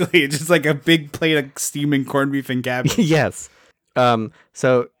 exactly. It's just like a big plate of steaming corned beef and cabbage. Yes.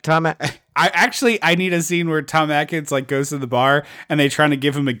 So Tom, I need a scene where Tom Atkins like goes to the bar and they trying to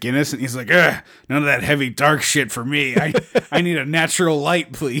give him a Guinness and he's like, ugh, none of that heavy dark shit for me. I need a natural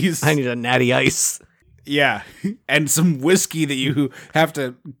light, please. I need a natty ice. Yeah, and some whiskey that you have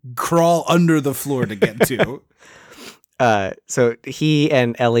to crawl under the floor to get to. So he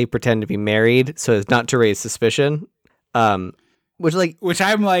and Ellie pretend to be married so as not to raise suspicion. Which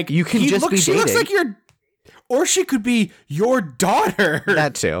I'm like, you can just be she looks dating. like your, or she could be your daughter.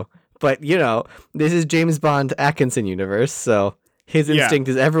 that too. But you know, this is James Bond Atkinson universe, so his instinct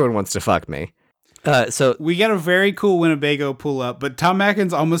is everyone wants to fuck me. So we get a very cool Winnebago pull up, but Tom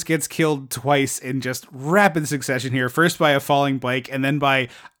Atkins almost gets killed twice in just rapid succession here. First by a falling bike, and then by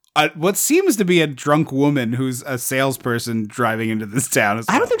what seems to be a drunk woman who's a salesperson driving into this town. As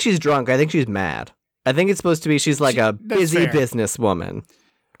well. I don't think she's drunk. I think she's mad. I think it's supposed to be she's like a busy fair. businesswoman.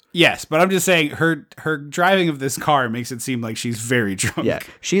 Yes, but I'm just saying her driving of this car makes it seem like she's very drunk. Yeah,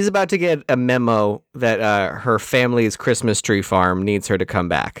 she's about to get a memo that her family's Christmas tree farm needs her to come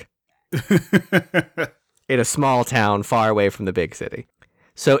back. In a small town far away from the big city.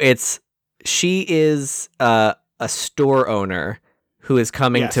 So she is a store owner who is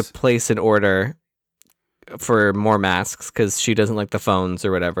coming to place an order for more masks because she doesn't like the phones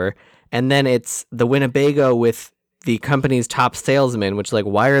or whatever. And then it's the Winnebago with the company's top salesman, which like,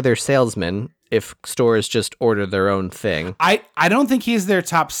 why are there salesmen if stores just order their own thing? I don't think he's their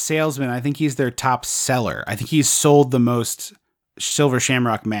top salesman. I think he's their top seller. I think he's sold the most Silver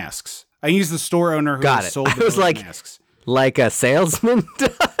Shamrock masks. I think he's the store owner who Got has it. sold the I was most like, masks. Like a salesman?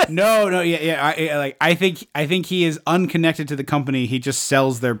 No, I think he is unconnected to the company. He just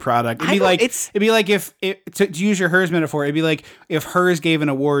sells their product. It'd be like if to use your Hers metaphor, it'd be like if Hers gave an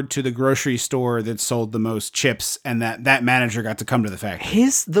award to the grocery store that sold the most chips, and that manager got to come to the factory.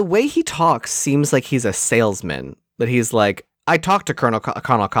 The way he talks seems like he's a salesman. That he's like, I talked to Connell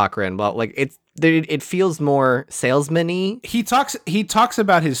Cochran, but like it feels more salesman-y. He talks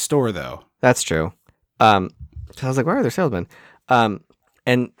about his store though. That's true. So I was like, where are there salesmen?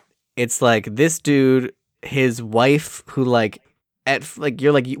 And it's like this dude, his wife, who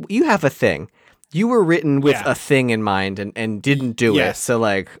you're like, you have a thing. You were written with a thing in mind and didn't do it. So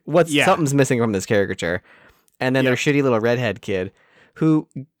like, something's missing from this caricature. And then their shitty little redhead kid who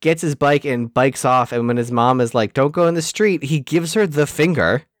gets his bike and bikes off. And when his mom is like, don't go in the street, he gives her the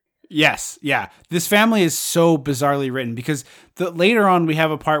finger. Yes. Yeah. This family is so bizarrely written because later on we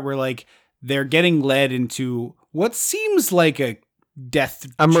have a part where like they're getting led into what seems like a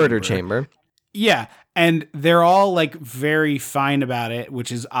murder chamber. Yeah. And they're all like very fine about it,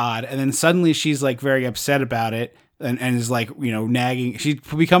 which is odd. And then suddenly she's like very upset about it and is like, nagging. She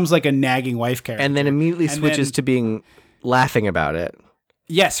becomes like a nagging wife character. And then immediately switches to being laughing about it.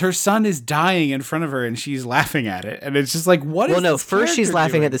 Yes, her son is dying in front of her and she's laughing at it. And it's just like, first she's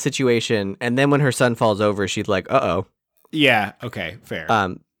laughing at the situation. And then when her son falls over, she's like, uh-oh. Yeah. Okay. Fair.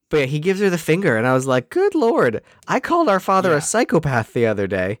 But yeah, he gives her the finger, and I was like, "Good Lord!" I called our father a psychopath the other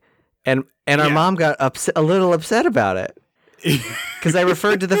day, and our mom got a little upset about it. Because I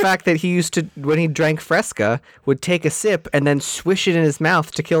referred to the fact that he used to, when he drank Fresca, would take a sip and then swish it in his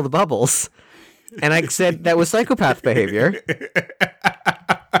mouth to kill the bubbles. And I said that was psychopath behavior.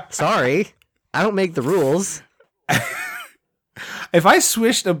 Sorry, I don't make the rules. If I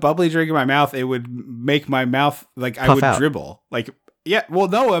swished a bubbly drink in my mouth, it would make my mouth, like, I would dribble. Like, yeah, well,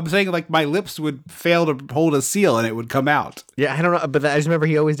 no, I'm saying, like, my lips would fail to hold a seal and it would come out. Yeah, I don't know, but I just remember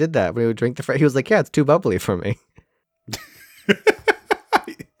he always did that when he would drink the he was like, yeah, it's too bubbly for me.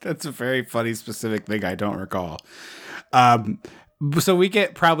 That's a very funny, specific thing I don't recall. So we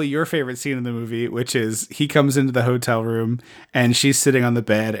get probably your favorite scene in the movie, which is he comes into the hotel room and she's sitting on the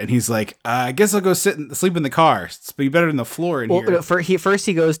bed and he's like, I guess I'll go sleep in the car. It's be better than the floor in here. First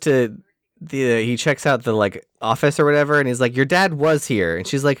he goes to he checks out the like office or whatever, and he's like, your dad was here. And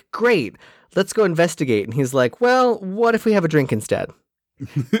she's like, great, let's go investigate. And he's like, well, what if we have a drink instead?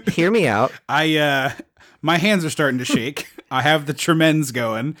 Hear me out. My hands are starting to shake. I have the tremens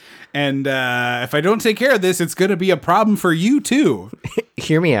going. And if I don't take care of this, it's going to be a problem for you, too.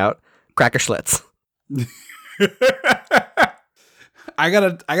 Hear me out. Cracker Schlitz. I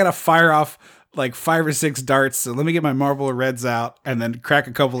gotta fire off like 5 or 6 darts. So let me get my Marlboro Reds out and then crack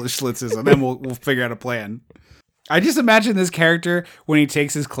a couple of Schlitzes, and then we'll figure out a plan. I just imagine this character when he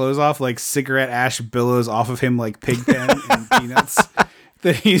takes his clothes off, like cigarette ash billows off of him like Pigpen and Peanuts.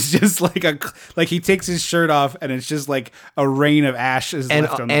 That he's just like he takes his shirt off and it's just like a rain of ash is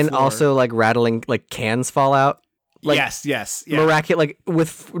left on the floor. And also like rattling, like cans fall out. Like, yes. Yeah. Miraculous, like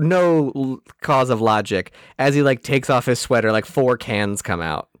with no cause of logic. As he like takes off his sweater, like 4 cans come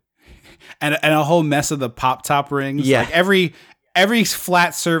out. And a whole mess of the pop-top rings. Yeah. Like every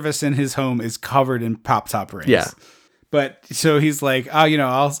flat surface in his home is covered in pop-top rings. Yeah. But so he's like,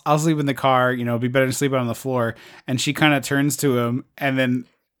 oh, I'll sleep in the car. It'd be better to sleep out on the floor. And she kind of turns to him, and then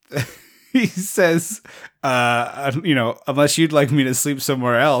he says, unless you'd like me to sleep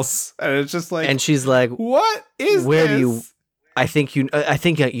somewhere else. And it's just like, and she's like, what is where this? do you? I think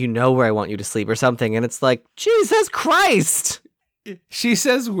you know where I want you to sleep or something. And it's like, Jesus Christ. She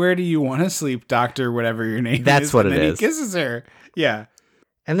says, where do you want to sleep, doctor? Whatever your name is. That's what and it then is. He kisses her. Yeah.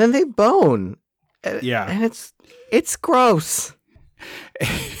 And then they bone. Yeah. And it's gross.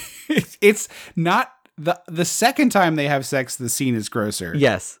 It's not the second time they have sex, the scene is grosser.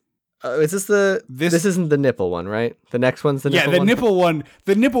 Yes. Is this isn't the nipple one, right? The next one's the nipple one? Yeah,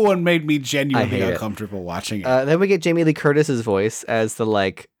 the nipple one made me genuinely uncomfortable watching it. Then we get Jamie Lee Curtis's voice as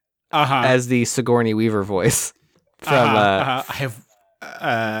the as the Sigourney Weaver voice from I have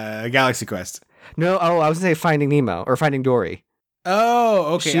Galaxy Quest. No, I was gonna say Finding Nemo or Finding Dory.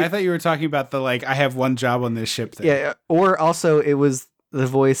 Oh, okay. I thought you were talking about the I have one job on this ship thing. Yeah, or also it was the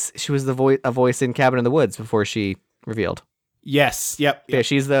voice. She was a voice in Cabin in the Woods before she revealed. Yes. Yep. Yeah,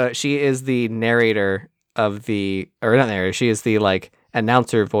 she is the narrator of or not narrator. She is the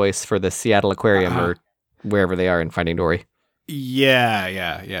announcer voice for the Seattle Aquarium or wherever they are in Finding Dory.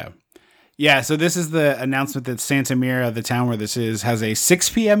 Yeah. So this is the announcement that Santa Mira, the town where this is, has a 6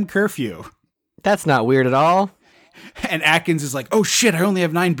 p.m. curfew. That's not weird at all. And Atkins is like, oh shit, I only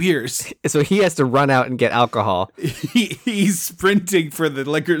have 9 beers. So he has to run out and get alcohol. He's sprinting for the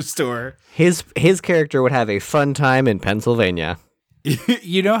liquor store. His character would have a fun time in Pennsylvania.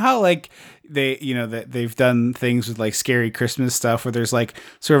 You know how they've done things with scary Christmas stuff where there's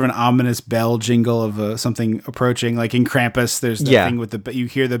sort of an ominous bell jingle of something approaching, like in Krampus there's the thing with you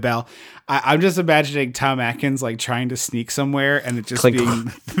hear the bell. I'm just imagining Tom Atkins trying to sneak somewhere and it just clink,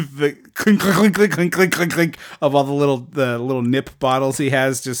 being the clink clink clink clink clink clink clink of all the little nip bottles he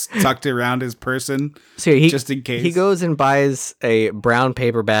has just tucked around his person. So just in case he goes and buys a brown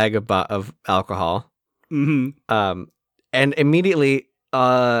paper bag of alcohol. Mm-hmm. And immediately,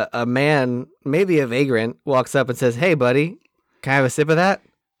 a man, maybe a vagrant, walks up and says, "Hey, buddy, can I have a sip of that?"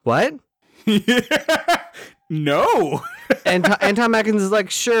 What? No. and Tom Atkins is like,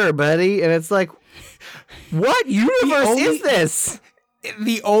 "Sure, buddy." And it's like, what universe is this?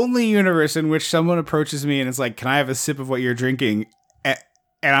 The only universe in which someone approaches me and is like, "Can I have a sip of what you're drinking?" And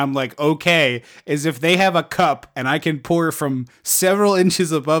I'm like, okay, is if they have a cup and I can pour from several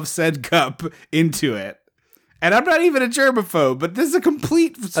inches above said cup into it. And I'm not even a germaphobe, but this is a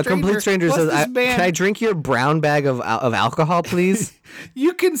complete stranger. A complete stranger says, "Can I drink your brown bag of alcohol, please?"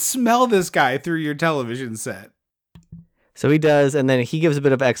 You can smell this guy through your television set. So he does, and then he gives a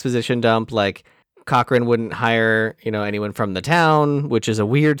bit of exposition dump, like Cochran wouldn't hire, anyone from the town, which is a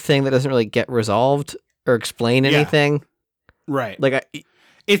weird thing that doesn't really get resolved or explain anything. Right.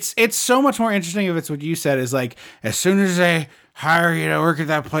 It's so much more interesting if it's what you said is as soon as they hire you to work at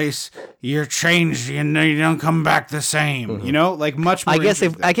that place, you're changed. You don't come back the same. Mm-hmm. Much more.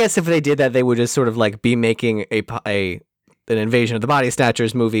 I guess if they did that, they would just sort of be making a an Invasion of the Body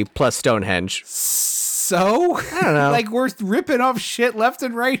Snatchers movie plus Stonehenge. So I don't know. Like we're ripping off shit left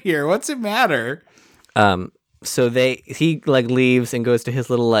and right here. What's it matter? So he like leaves and goes to his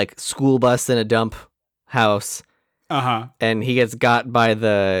little like school bus in a dump house. And he gets got by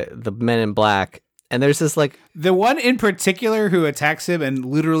the men in black. And there's this like the one in particular who attacks him and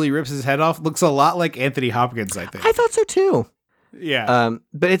literally rips his head off looks a lot like Anthony Hopkins, I think. I thought so too. Yeah.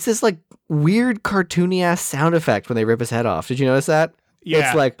 But it's this like weird cartoony ass sound effect when they rip his head off. Did you notice that? Yeah,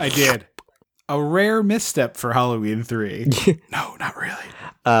 it's like I did. A rare misstep for Halloween 3. No, not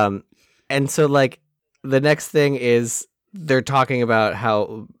really. And so like the next thing is they're talking about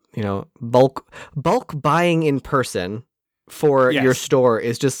how, you know, bulk buying in person for your store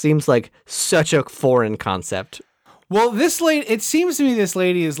is just seems like such a foreign concept. Well, it seems to me this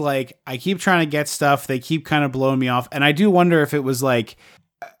lady is like, I keep trying to get stuff. They keep kind of blowing me off. And I do wonder if it was like,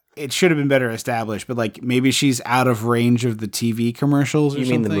 it should have been better established, but like maybe she's out of range of the TV commercials or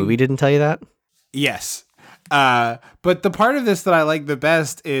something. You mean the movie didn't tell you that? Yes. But the part of this that I like the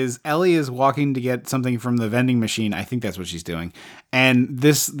best is Ellie is walking to get something from the vending machine. I think that's what she's doing. And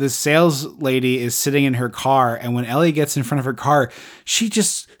this sales lady is sitting in her car. And when Ellie gets in front of her car, she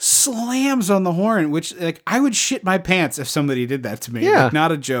just slams on the horn, which like I would shit my pants if somebody did that to me. Yeah. Like,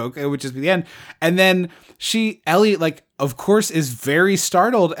 not a joke. It would just be the end. And then Ellie, like, of course, is very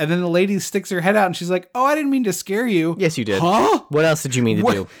startled. And then the lady sticks her head out and she's like, oh, I didn't mean to scare you. Yes, you did. Huh? What else did you mean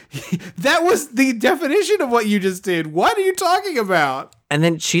to do? That was the definition of what you just did. What are you talking about? And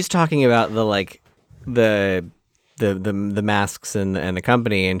then she's talking about the masks and the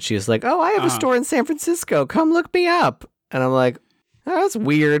company, and she's like, "Oh, I have a store in San Francisco. Come look me up." And I'm like, oh, "That's a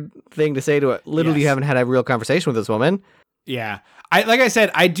weird thing to say to it. Literally, you haven't had a real conversation with this woman." Yeah, like I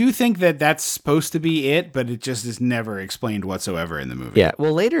said, I do think that that's supposed to be it, but it just is never explained whatsoever in the movie. Yeah.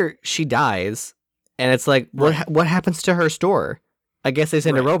 Well, later she dies, and it's like, what happens to her store? I guess they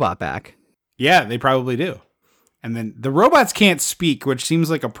send a robot back. Yeah, they probably do. And then the robots can't speak, which seems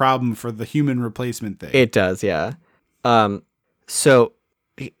like a problem for the human replacement thing. It does, yeah. So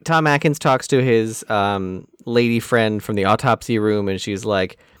Tom Atkins talks to his lady friend from the autopsy room, and she's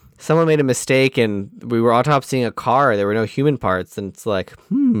like, someone made a mistake, and we were autopsying a car. There were no human parts. And it's like,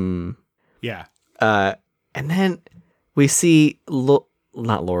 Yeah. And then we see,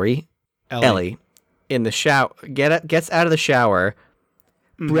 not Lori, Ellie in the shower, gets out of the shower,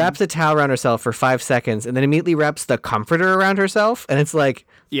 wraps a towel around herself for 5 seconds, and then immediately wraps the comforter around herself. And it's like,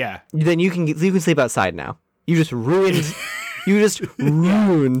 yeah, then you can sleep outside now. You just ruined,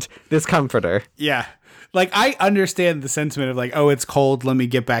 ruined this comforter. Yeah. Like, I understand the sentiment of like, oh, it's cold. Let me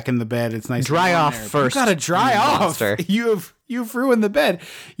get back in the bed. It's nice. Dry off there. first. You gotta dry off. Monster. You've ruined the bed.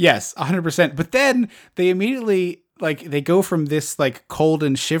 Yes, 100%. But then they immediately like they go from this like cold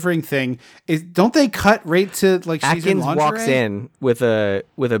and shivering thing. Don't they cut right to like she's in Atkins lingerie? walks in with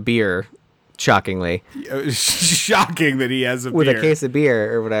a beer, shockingly. Shocking that he has a with beer. a case of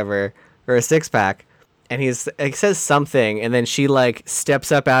beer or whatever, or a 6-pack. And he says something, and then she like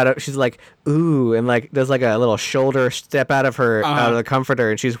steps up she's like, ooh, and like does like a little shoulder step out of her out of the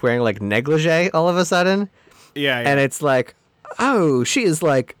comforter, and she's wearing like negligee all of a sudden. Yeah. And it's like, oh, she is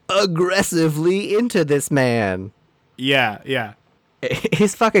like aggressively into this man. Yeah.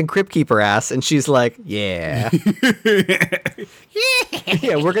 His fucking crypt keeper ass, and she's like, yeah.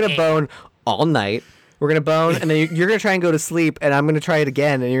 Yeah, we're gonna bone all night. We're gonna bone, and then you're gonna try and go to sleep, and I'm gonna try it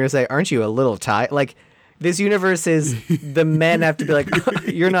again, and you're gonna say, aren't you a little tired? Like, this universe is, the men have to be like,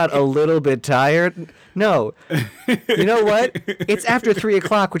 you're not a little bit tired? No. You know what? It's after 3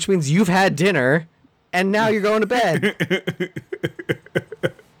 o'clock, which means you've had dinner, and now you're going to bed.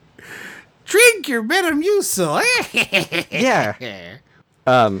 Drink your Metamucil. Yeah.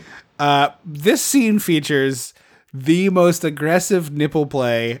 This scene features the most aggressive nipple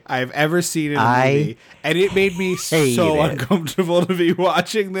play I've ever seen in a movie, and it made me so uncomfortable to be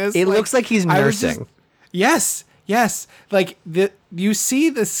watching this. It looks like he's nursing. Yes. Like you see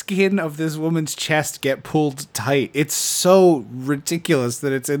the skin of this woman's chest get pulled tight. It's so ridiculous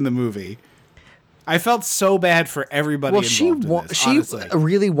that it's in the movie. I felt so bad for everybody involved in this, honestly.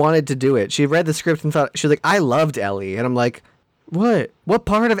 Really wanted to do it. She read the script and thought, she was like, I loved Ellie. And I'm like, what? What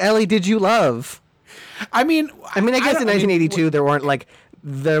part of Ellie did you love? I guess in 1982, there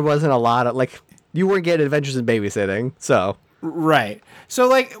wasn't a lot of, like, you weren't getting Adventures in Babysitting, so. Right. So,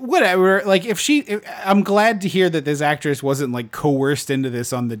 like, whatever. Like, I'm glad to hear that this actress wasn't, like, coerced into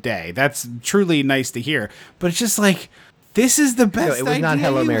this on the day. That's truly nice to hear. But it's just, like, this is the best idea. It was not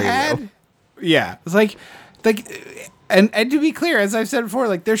Hello Mary Lou. Yeah. It's like, and to be clear, as I've said before,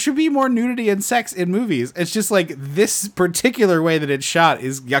 like, there should be more nudity and sex in movies. It's just, like, this particular way that it's shot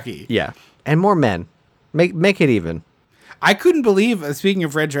is yucky. Yeah. And more men. Make it even. I couldn't believe, speaking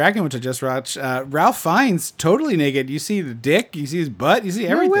of Red Dragon, which I just watched, Ralph Fiennes totally naked. You see the dick, you see his butt, you see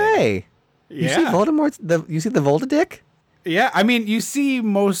everything. No way. Yeah. You see Voldemort's, you see the Volta dick? Yeah, I mean, you see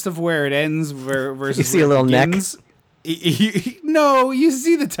most of where it ends versus You see where a little it neck? begins. No, you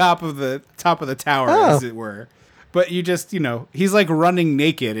see the top of the tower, as it were. But you just, he's like running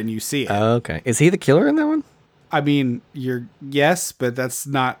naked and you see it. Oh, okay. Is he the killer in that one? I mean, yes, but that's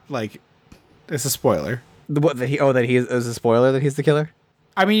not like, it's a spoiler. That he is a spoiler that he's the killer?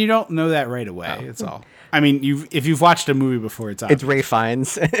 I mean, you don't know that right away. It's all. I mean, if you've watched a movie before, it's obvious. It's Ray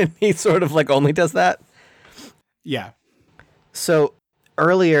Fiennes, and he sort of like only does that. Yeah. So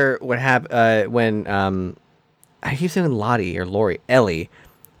earlier, what happened when I keep saying Ellie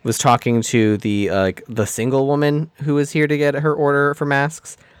was talking to the single woman who was here to get her order for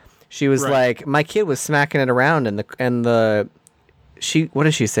masks. She was like, my kid was smacking it around, and what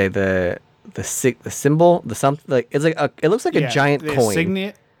did she say? The symbol, the something, like it's like it looks like a giant coin.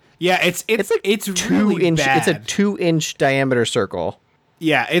 Signet. Yeah, it's like it's 2 really inch. bad. It's a 2-inch diameter circle.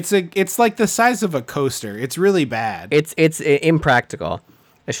 Yeah, it's like the size of a coaster. It's really bad. It's impractical.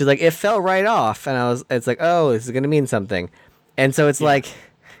 And she's like, it fell right off, and it's like, oh, this is gonna mean something, and so it's like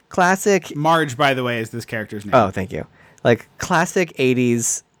classic. Marge, by the way, is this character's name. Oh, thank you. Like classic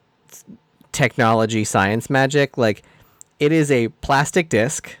 80s technology science magic. Like it is a plastic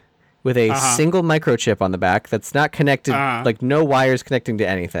disc with a single microchip on the back that's not connected, like no wires connecting to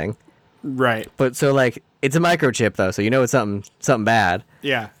anything. Right. But so like it's a microchip though, so it's something bad.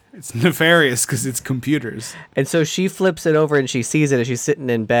 Yeah. It's nefarious because it's computers. And so she flips it over and she sees it as she's sitting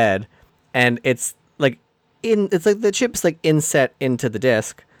in bed, and it's like the chip's like inset into the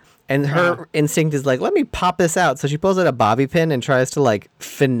disc. And her instinct is like, let me pop this out. So she pulls out a bobby pin and tries to like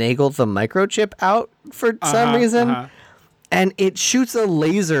finagle the microchip out for some reason. And it shoots a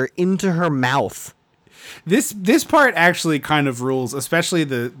laser into her mouth. This part actually kind of rules, especially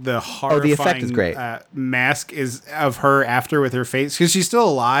the horrifying the effect is great. Mask is of her after with her face, because she's still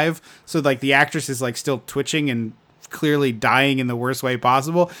alive. So like the actress is like still twitching and clearly dying in the worst way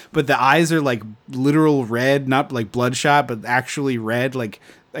possible. But the eyes are like literal red, not like bloodshot, but actually red, like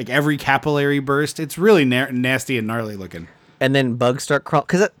every capillary burst. It's really nasty and gnarly looking. And then bugs start crawling,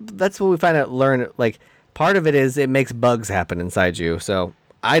 because that's what we learn. Like part of it is it makes bugs happen inside you. So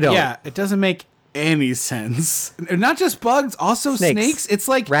I don't. Yeah, it doesn't make any sense. Not just bugs, also snakes. It's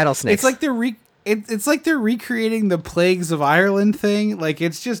like rattlesnakes. It's like it's like they're recreating the Plagues of Ireland thing. Like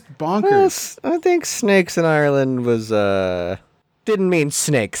it's just bonkers. Well, I think snakes in Ireland was didn't mean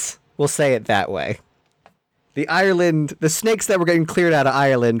snakes. We'll say it that way. The snakes that were getting cleared out of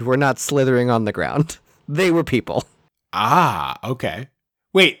Ireland were not slithering on the ground. They were people. Ah, okay.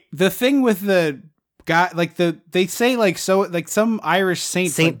 Wait, the thing with the guy, like they say like some Irish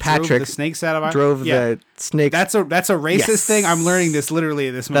Saint Patrick drove the snakes out of Ireland. Drove the snakes. That's a racist thing. I'm learning this literally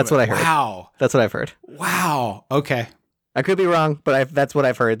at this moment. That's what I heard. Wow. That's what I've heard. Wow. Okay. I could be wrong, but that's what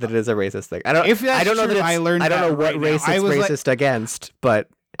I've heard, that it is a racist thing. I don't know that I learned. I don't know what race it's racist against, but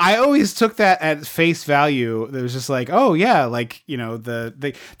I always took that at face value. It was just like, oh yeah, like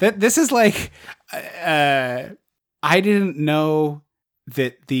this is like, I didn't know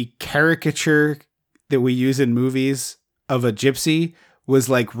that the caricature that we use in movies of a gypsy was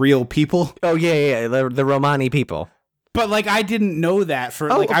like real people. Oh yeah, the Romani people. But like I didn't know that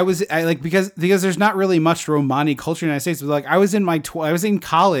because there's not really much Romani culture in the United States. But like I was in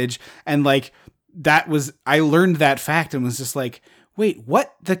college, and like I learned that fact and was just like, wait,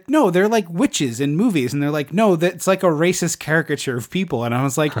 what? No, they're like witches in movies, and they're like, no, that's like a racist caricature of people. And I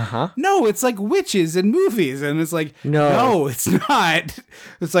was like, no, it's like witches in movies, and it's like, no, it's not.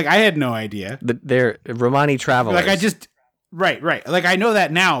 It's like I had no idea. They're Romani travelers. Like I just right. Like I know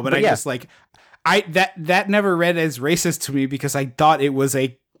that now, but I just like. That never read as racist to me because I thought it was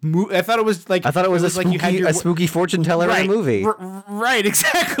a I thought it was a spooky fortune teller in a movie. Right,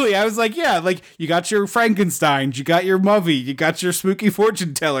 exactly. I was like, yeah, like you got your Frankenstein, you got your mummy, you got your spooky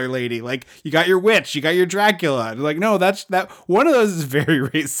fortune teller lady, like you got your witch, you got your Dracula. Like, no, that one of those is very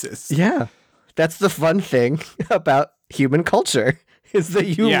racist. Yeah. That's the fun thing about human culture, is that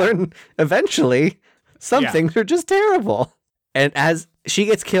you learn eventually some things are just terrible. And as she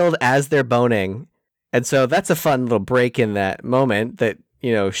gets killed as they're boning. And so that's a fun little break in that moment that,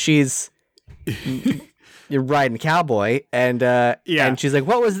 you're riding cowboy and she's like,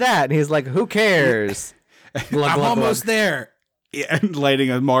 what was that? And he's like, who cares? I'm almost there. Yeah, and lighting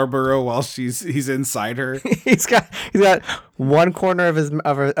a Marlboro while he's inside her. he's got one corner of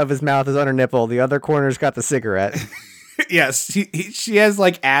his mouth is on her nipple. The other corner's got the cigarette. Yes, she has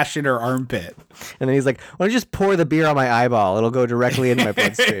like ash in her armpit. And then he's like, why don't you just pour the beer on my eyeball? It'll go directly into my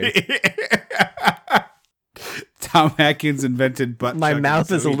bloodstream. Tom Atkins invented butt. My chugging, mouth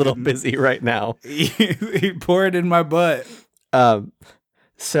so is a he little didn't- busy right now. He poured in my butt.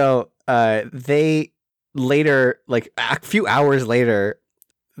 So they later, like a few hours later,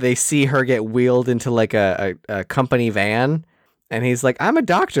 they see her get wheeled into like a company van, and he's like, "I'm a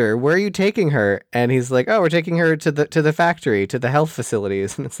doctor. Where are you taking her?" And he's like, "Oh, we're taking her to the factory, to the health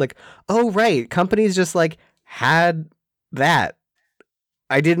facilities." And it's like, "Oh, right. Companies just like had that."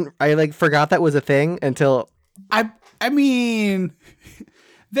 I like forgot that was a thing until I mean,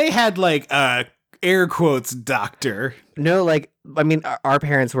 they had like air quotes doctor. no, like I mean, our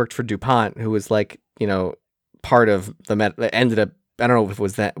parents worked for DuPont, who was like, you know, part of the ended up. I don't know if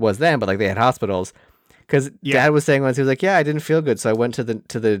it was then, but like they had hospitals. Because Dad was saying once, he was like, "Yeah, I didn't feel good, so I went to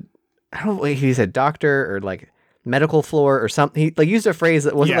the I don't know, he said doctor or like medical floor or something." He like used a phrase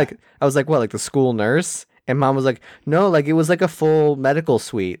that wasn't like, I was like, "What, like the school nurse?" And Mom was like, "No, like it was like a full medical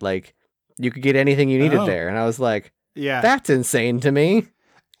suite, like you could get anything you needed there." And I was like, Yeah, "That's insane to me."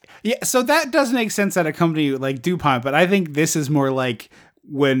 yeah. So that does make sense at a company like DuPont, but I think this is more like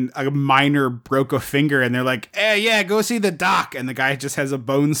when a miner broke a finger and they're like, yeah, go see the doc. And the guy just has a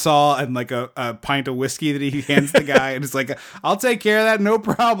bone saw and like a pint of whiskey that he hands the guy. And it's like, "I'll take care of that. No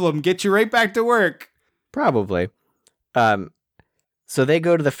problem. Get you right back to work." Probably. So they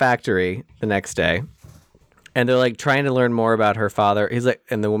go to the factory the next day and they're like trying to learn more about her father. He's like,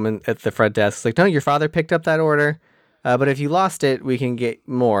 and the woman at the front desk is like, "No, your father picked up that order. But if you lost it, we can get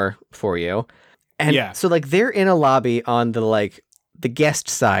more for you." And so like they're in a lobby on the guest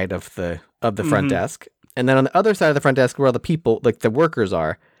side of the front desk. And then on the other side of the front desk where all the people, like the workers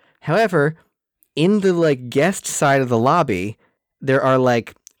are. However, in the like guest side of the lobby, there are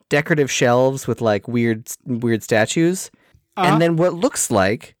like decorative shelves with like weird statues. And then what looks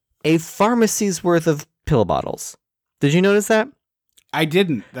like a pharmacy's worth of pill bottles. Did you notice that? I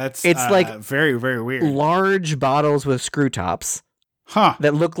didn't. It's like very, very weird. Large bottles with screw tops. Huh.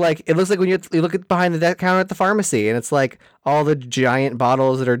 That looks like when you look at behind the counter at the pharmacy, and it's like all the giant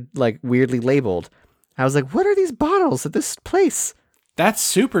bottles that are like weirdly labeled. I was like, "What are these bottles at this place?" That's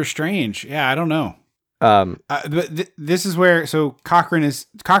super strange. Yeah, I don't know. This is where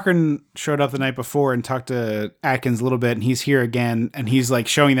Cochran showed up the night before and talked to Atkins a little bit, and he's here again, and he's like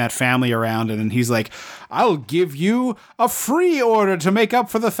showing that family around, and then he's like, "I'll give you a free order to make up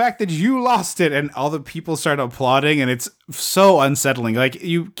for the fact that you lost it," and all the people start applauding, and it's so unsettling. Like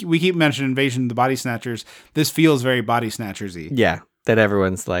we keep mentioning Invasion of the Body Snatchers. This feels very Body Snatchers-y. Yeah, that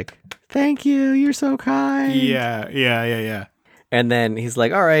everyone's like, "Thank you, you're so kind." Yeah. And then he's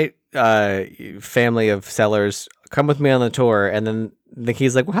like, "All right, family of sellers, come with me on the tour." And then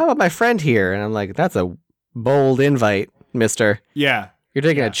he's like, "Well, how about my friend here?" And I'm like, "That's a bold invite, mister. Yeah. You're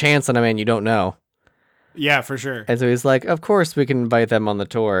taking a chance on a man you don't know." Yeah, for sure. And so he's like, "Of course we can invite them on the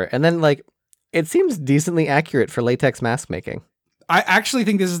tour." And then like, it seems decently accurate for latex mask making. I actually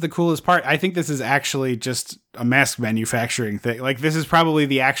think this is the coolest part. I think this is actually just a mask manufacturing thing. Like, this is probably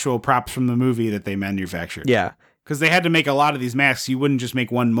the actual props from the movie that they manufactured. Yeah. Because they had to make a lot of these masks. You wouldn't just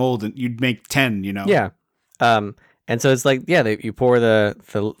make one mold, and you'd make 10, you know? Yeah. And so it's like, you pour the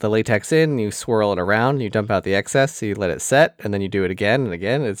latex in, you swirl it around, you dump out the excess, so you let it set, and then you do it again and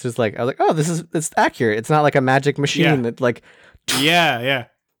again. It's just like, I was like, oh, it's accurate. It's not like a magic machine that like... Yeah.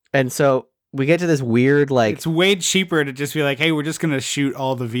 And so we get to this weird, like... It's way cheaper to just be like, hey, we're just going to shoot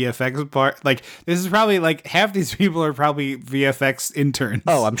all the VFX part. Like, this is probably, like, half these people are probably VFX interns.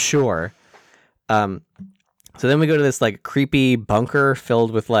 Oh, I'm sure. So then we go to this, like, creepy bunker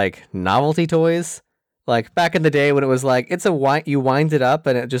filled with, like, novelty toys. Like, back in the day when it was, like, you wind it up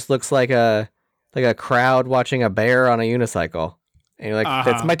and it just looks like a crowd watching a bear on a unicycle. And you're like,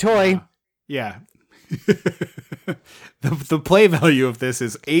 that's my toy. Yeah. The play value of this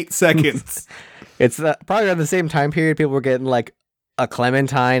is 8 seconds. It's probably around the same time period people were getting like a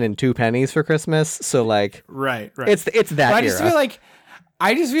clementine and 2 pennies for Christmas. So like, right. It's that. I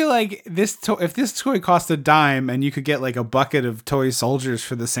just feel like if this toy cost a dime and you could get like a bucket of toy soldiers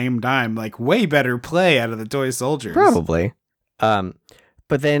for the same dime, like way better play out of the toy soldiers. Probably. But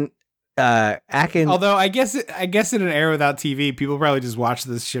then Atkins. Although I guess in an era without TV, people probably just watch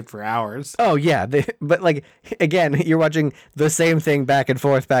this shit for hours. Oh yeah, but like again, you're watching the same thing back and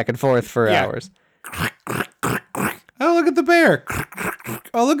forth for hours. Oh, look at the bear!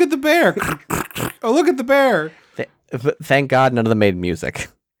 Oh, look at the bear! Oh, look at the bear! Thank God none of them made music.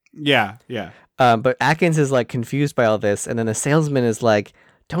 Yeah. But Atkins is like confused by all this, and then the salesman is like,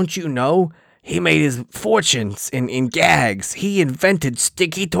 "Don't you know? He made his fortunes in gags. He invented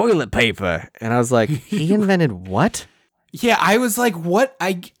sticky toilet paper." And I was like, he invented what? Yeah, I was like, what?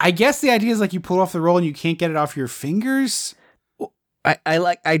 I guess the idea is like you pull off the roll and you can't get it off your fingers. I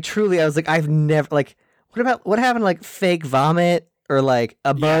was like, I've never, like, what happened like fake vomit or like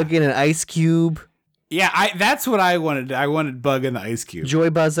a bug in an ice cube? Yeah, that's what I wanted. I wanted bug in the ice cube. Joy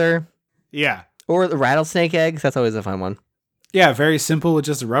buzzer. Yeah. Or the rattlesnake eggs. That's always a fun one. Yeah, very simple with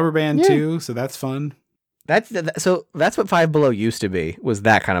just a rubber band too, so that's fun. That's what Five Below used to be, was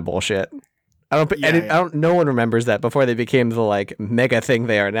that kind of bullshit. No one remembers that before they became the like mega thing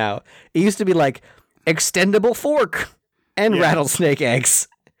they are now. It used to be like extendable fork and rattlesnake eggs.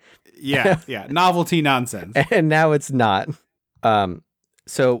 Yeah, novelty nonsense. And now it's not.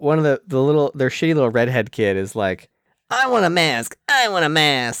 So one of their shitty little redhead kid is like, I want a mask.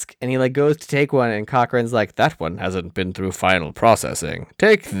 And he like goes to take one, and Cochrane's like, that one hasn't been through final processing.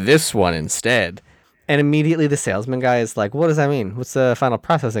 Take this one instead. And immediately the salesman guy is like, what does that mean? What's the final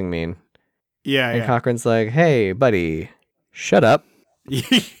processing mean? And Cochrane's like, hey, buddy, shut up.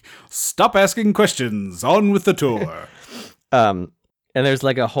 Stop asking questions. On with the tour. And there's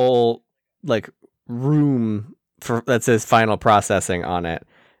like a whole like room that says final processing on it.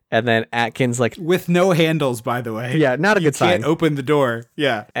 And then Atkins like with no handles, by the way. Yeah, not a good sign. You can't open the door.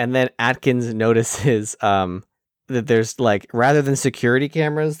 Yeah. And then Atkins notices that there's like, rather than security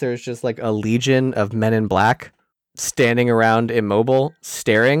cameras, there's just like a legion of men in black standing around immobile,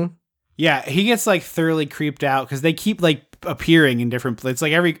 staring. Yeah, he gets like thoroughly creeped out because they keep like appearing in different places.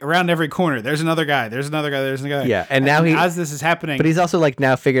 Like around every corner, there's another guy. Yeah, and now as this is happening, but he's also like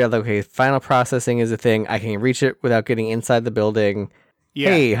now figured out, okay, final processing is a thing. I can reach it without getting inside the building. Yeah.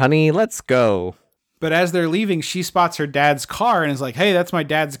 Hey, honey, let's go. But as they're leaving, she spots her dad's car and is like, hey, that's my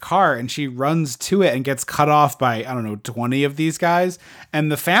dad's car. And she runs to it and gets cut off by, I don't know, 20 of these guys. And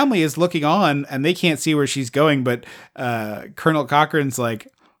the family is looking on and they can't see where she's going. But Colonel Cochrane's like,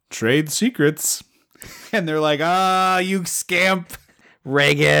 trade secrets. And they're like, you scamp.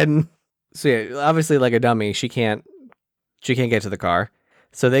 Reagan. So yeah, obviously like a dummy, she can't get to the car.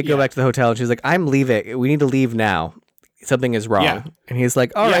 So they go back to the hotel and she's like, I'm leaving. We need to leave now. Something is wrong. Yeah. And he's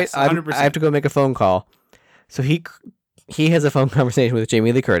like, all right, I have to go make a phone call. So he has a phone conversation with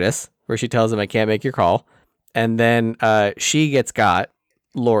Jamie Lee Curtis where she tells him, I can't make your call. And then she gets got,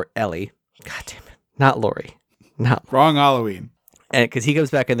 Ellie. God damn it. Not Lori. Wrong Halloween. And because he comes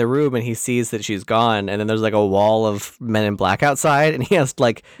back in the room and he sees that she's gone. And then there's like a wall of men in black outside. And he has to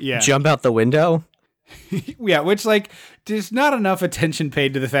like jump out the window. Yeah, which like there's not enough attention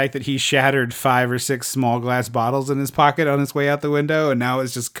paid to the fact that he shattered 5 or 6 small glass bottles in his pocket on his way out the window, and now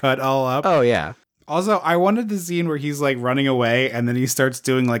it's just cut all up. Oh yeah. Also, I wanted the scene where he's like running away, and then he starts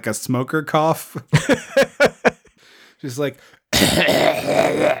doing like a smoker cough, just like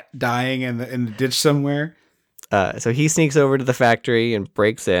dying in the ditch somewhere. So he sneaks over to the factory and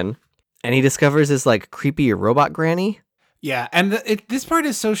breaks in, and he discovers this like creepy robot granny. Yeah, and this part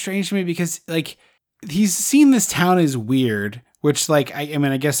is so strange to me because like. He's seen this town as weird, which like I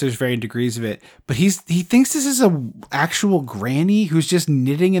mean I guess there's varying degrees of it, but he thinks this is a actual granny who's just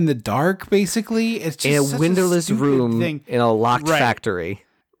knitting in the dark. Basically, it's just in a windowless room in a locked factory.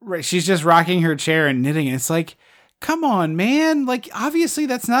 Right, she's just rocking her chair and knitting, and it's like, come on, man! Like obviously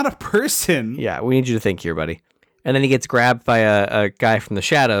that's not a person. Yeah, we need you to think here, buddy. And then he gets grabbed by a guy from the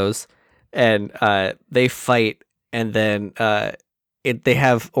shadows, and they fight, and then. They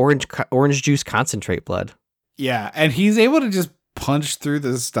have orange juice concentrate blood. Yeah, and he's able to just punch through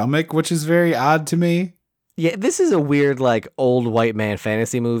the stomach, which is very odd to me. Yeah, this is a weird, like, old white man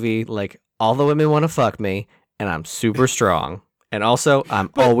fantasy movie. Like, all the women want to fuck me, and I'm super strong. And also,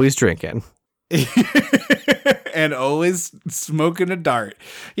 I'm always drinking. And always smoking a dart.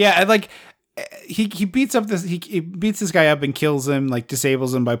 Yeah, and like... He beats this guy up and kills him, like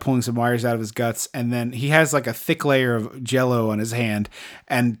disables him by pulling some wires out of his guts, and then he has like a thick layer of jello on his hand,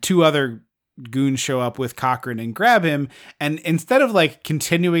 and 2 other goons show up with Cochrane and grab him, and instead of like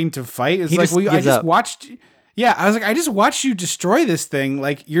continuing to fight, it's like, I just watched. Yeah, I was like, I just watched you destroy this thing.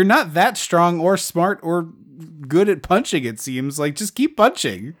 Like, you're not that strong or smart or good at punching. It seems like just keep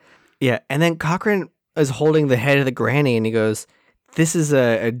punching. Yeah, and then Cochrane is holding the head of the granny, and he goes, "This is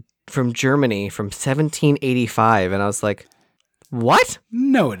a from Germany from 1785," and I was like, "What?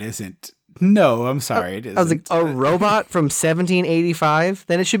 No, it isn't. No, I'm sorry, it isn't." I was like, "A robot from 1785?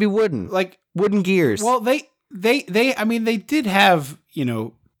 Then it should be wooden, like wooden gears." Well, they I mean, they did have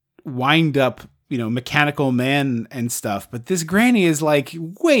wind up mechanical man and stuff, but this granny is like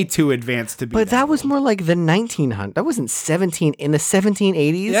way too advanced to be. But that was more like the 1900s. That wasn't 17 in the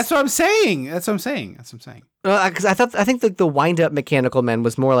 1780s. That's what I'm saying. Because I think the wind-up mechanical men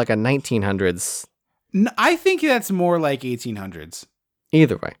was more like a 1900s. I think that's more like 1800s.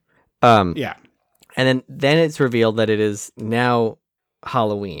 Either way. Yeah. And then it's revealed that it is now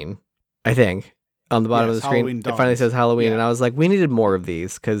Halloween, I think. On the bottom of the screen, it finally says Halloween. Yeah. And I was like, we needed more of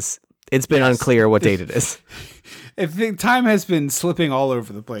these because It's been unclear what date it is. I think time has been slipping all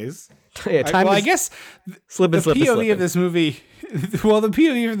over the place. Yeah, I guess slipping. Of this movie, well, the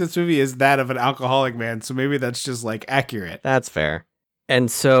POV of this movie is that of an alcoholic man, so maybe that's just like accurate. That's fair.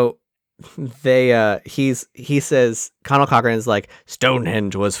 And so he says, Conal Cochran is like,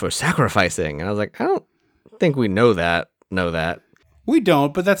 Stonehenge was for sacrificing. And I was like, I don't think we know that. We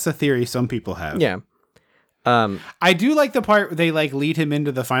don't, but that's the theory some people have. Yeah. I do like the part where they like lead him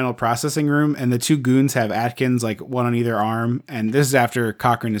into the final processing room, and the two goons have Atkins like one on either arm, and this is after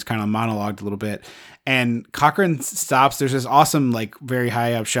Cochran is kind of monologued a little bit, and Cochran stops. There's this awesome like very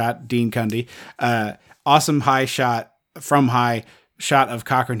high up shot, Dean Cundy, awesome high shot from high shot of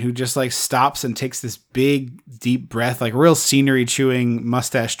Cochran, who just like stops and takes this big deep breath, like real scenery chewing,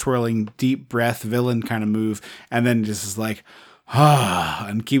 mustache twirling, deep breath villain kind of move, and then just is like,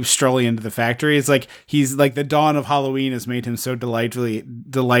 and keeps strolling into the factory. It's like he's like the dawn of Halloween has made him so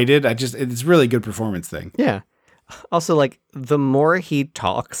delighted. It's really good performance thing. Yeah. Also, like, the more he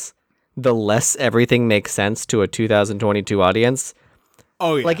talks, the less everything makes sense to a 2022 audience.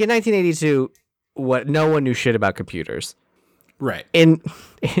 Oh yeah. Like in 1982, no one knew shit about computers. Right. In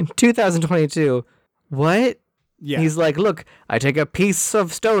 2022, what? Yeah. He's like, look, I take a piece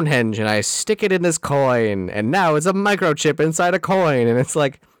of Stonehenge and I stick it in this coin, and now it's a microchip inside a coin. And it's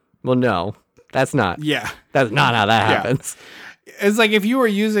like, well, no, that's not. Yeah. That's not how that happens. It's like if you were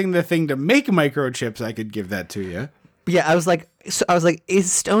using the thing to make microchips, I could give that to you. Yeah, I was like, is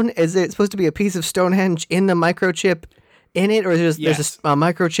it supposed to be a piece of Stonehenge in the microchip in it, or is there there's a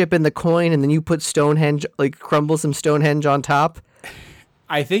microchip in the coin, and then you put Stonehenge, like crumble some Stonehenge on top?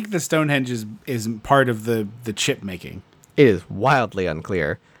 I think the Stonehenge is part of the chip making. It is wildly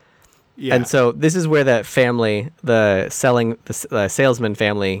unclear. Yeah. And so this is where that family, the salesman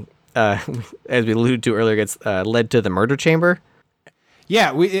family, as we alluded to earlier, gets led to the murder chamber.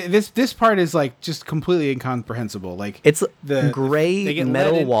 Yeah, this part is like just completely incomprehensible. Like it's the gray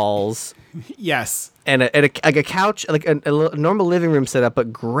metal walls. Yes. And a couch, like a normal living room setup,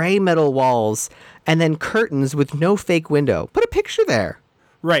 but gray metal walls, and then curtains with no fake window. Put a picture there.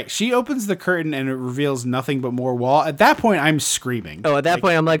 Right. She opens the curtain and it reveals nothing but more wall. At that point, I'm screaming. Oh, at that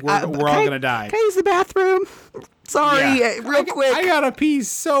point, I'm like, we're all going to die. Can I use the bathroom? Sorry, real quick. I got to pee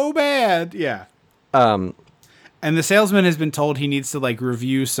so bad. Yeah. And the salesman has been told he needs to like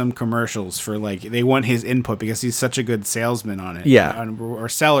review some commercials for like, they want his input because he's such a good salesman on it. Yeah. Or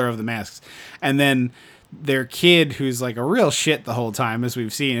seller of the masks. And then their kid, who's like a real shit the whole time, as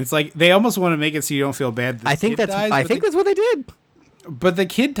we've seen. It's like, they almost want to make it so you don't feel bad. I think that's what they did. But the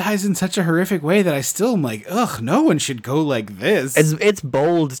kid dies in such a horrific way that I still am like, ugh, no one should go like this. It's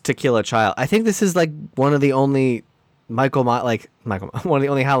bold to kill a child. I think this is like one of the only one of the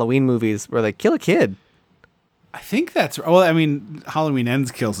only Halloween movies where they kill a kid. I think that's well. I mean, Halloween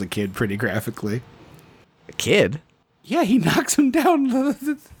Ends kills a kid pretty graphically. A kid? Yeah, he knocks him down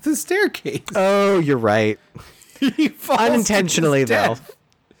the staircase. Oh, you're right. He falls unintentionally though.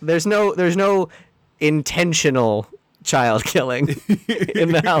 There's no intentional child killing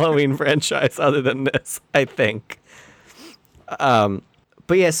in the Halloween franchise other than this, I think. But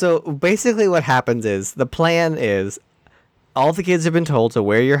yeah, so basically what happens is the plan is all the kids have been told to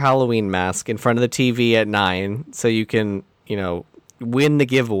wear your Halloween mask in front of the TV at 9 so you can, win the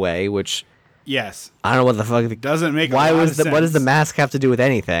giveaway, which yes. I don't know what the fuck doesn't make why a lot was of the sense. What does the mask have to do with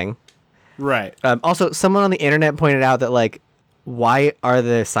anything? Right. Also, someone on the internet pointed out that like why are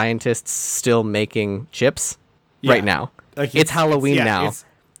the scientists still making chips right now? Like it's Halloween now.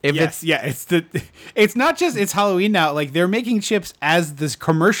 It's not just it's Halloween now. Like they're making chips as this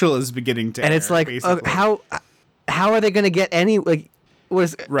commercial is beginning to and air, it's like basically. How are they going to get any like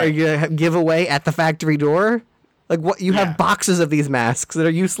are you gonna give away at the factory door? Like what you have boxes of these masks that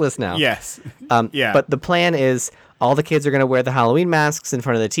are useless now. Yes. But the plan is all the kids are going to wear the Halloween masks in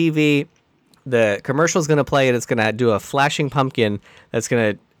front of the TV. The commercial is going to play and it's going to do a flashing pumpkin that's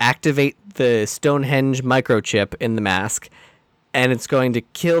going to activate the Stonehenge microchip in the mask, and it's going to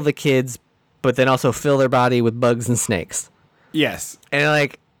kill the kids, but then also fill their body with bugs and snakes. Yes. And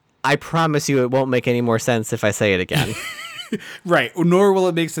like, I promise you it won't make any more sense if I say it again. Right. Nor will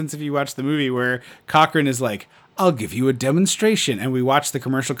it make sense if you watch the movie where Cochran is like, I'll give you a demonstration. And we watch the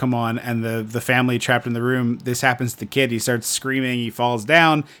commercial come on and the family trapped in the room. This happens to the kid. He starts screaming. He falls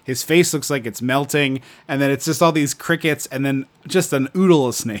down. His face looks like it's melting. And then it's just all these crickets and then just an oodle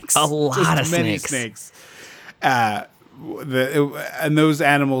of snakes. A lot of many snakes. And those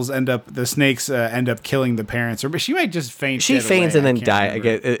animals the snakes end up killing the parents. Or she might just faint. She faints and then die. I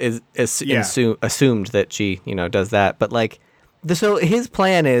guess assumed that she, does that. But like, so his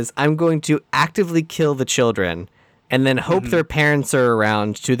plan is I'm going to actively kill the children and then hope their parents are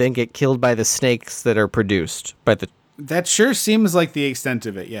around to then get killed by the snakes that are produced by the... That sure seems like the extent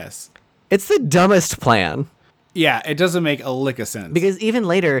of it, yes. It's the dumbest plan. Yeah, it doesn't make a lick of sense. Because even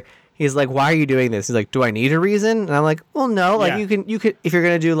later, he's like, why are you doing this? He's like, do I need a reason? And I'm like, well, no. Like, you can, if you're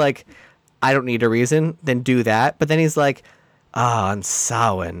going to do, like, I don't need a reason, then do that. But then he's like, on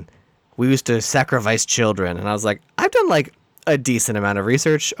Samhain, we used to sacrifice children. And I was like, I've done, like, a decent amount of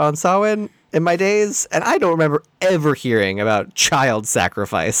research on Samhain in my days, and I don't remember ever hearing about child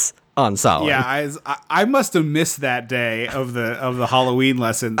sacrifice on Samhain. Yeah, I must have missed that day of the Halloween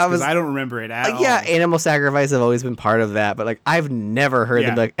lessons because I don't remember it at all. Yeah, animal sacrifice have always been part of that, but like I've never heard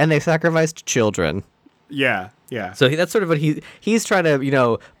them like, and they sacrificed children. Yeah, yeah. So that's sort of what he's trying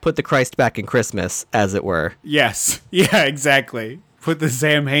to, put the Christ back in Christmas, as it were. Yes, yeah, exactly. Put the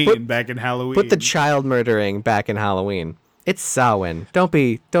Samhain back in Halloween. Put the child murdering back in Halloween. It's Samhain. Don't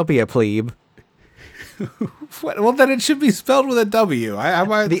be a plebe. Well, then it should be spelled with a W.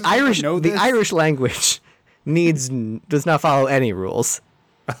 The Irish language does not follow any rules.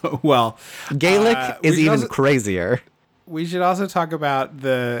 Well, Gaelic is even crazier. We should also talk about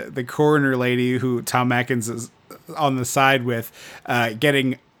the coroner lady who Tom Atkins is on the side with,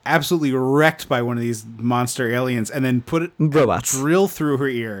 getting absolutely wrecked by one of these monster aliens, and then drill through her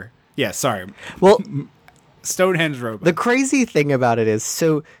ear. Yeah, sorry. Well. Stonehenge robot. The crazy thing about it is,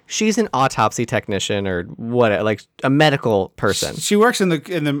 so she's an autopsy technician or what, like a medical person. She works in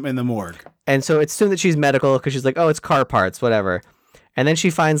the morgue, and so it's assumed that she's medical because she's like, oh, it's car parts, whatever. And then she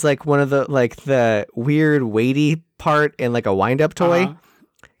finds like one of the weird weighty part in like a wind-up toy,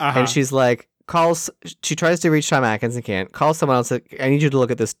 and she's like, she tries to reach Tom Atkins and can't. Calls someone else. Like, I need you to look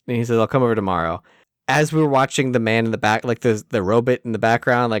at this, and he says, I'll come over tomorrow. As we were watching the man in the back, like the robot in the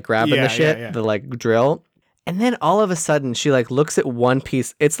background, like grabbing the shit, the like drill. And then all of a sudden, she like looks at one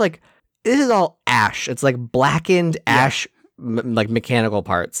piece. It's like, this is all ash. It's like blackened ash, like mechanical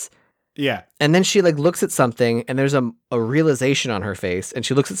parts. Yeah. And then she like looks at something, and there's a realization on her face. And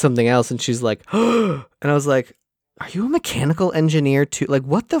she looks at something else, and she's like, and I was like, are you a mechanical engineer too? Like,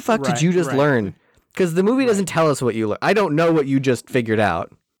 what the fuck did you just learn? Because the movie doesn't tell us what you learned. I don't know what you just figured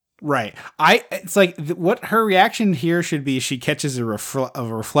out. Right. It's like what her reaction here should be. She catches a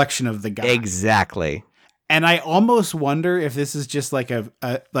reflection of the guy. Exactly. And I almost wonder if this is just like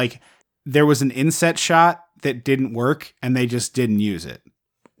like there was an inset shot that didn't work and they just didn't use it.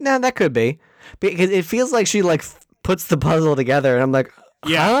 No, that could be, because it feels like she like puts the puzzle together, and I'm like,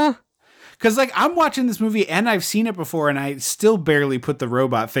 huh? Because like I'm watching this movie and I've seen it before, and I still barely put the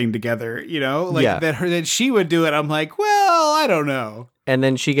robot thing together. That she would do it. I'm like, well, I don't know. And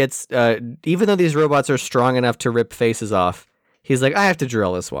then she gets, even though these robots are strong enough to rip faces off, he's like, I have to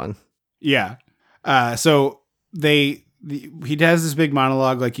drill this one. Yeah. So he does this big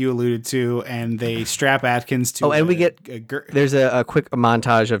monologue like you alluded to, and they strap Atkins to. Oh, and we get there's a quick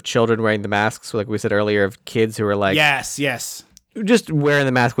montage of children wearing the masks, like we said earlier, of kids who are like yes, just wearing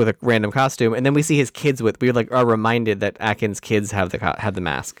the mask with a random costume, and then we see his kids we like are reminded that Atkins' kids have the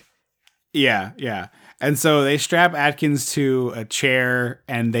mask. Yeah. And so they strap Atkins to a chair,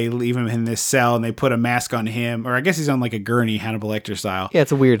 and they leave him in this cell, and they put a mask on him, or I guess he's on like a gurney, Hannibal Lecter style. Yeah,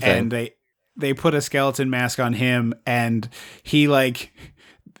 it's a weird thing. And they put a skeleton mask on him, and he like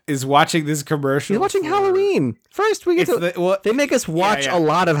is watching this commercial. He's watching Halloween. First, we get they make us watch a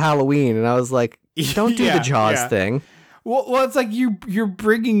lot of Halloween, and I was like, don't do the Jaws thing. Well, it's like you're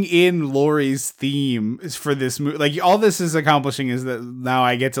bringing in Laurie's theme for this movie. Like all this is accomplishing is that now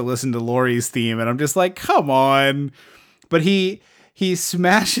I get to listen to Laurie's theme, and I'm just like, come on. But he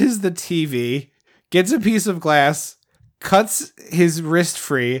smashes the TV, gets a piece of glass, cuts his wrist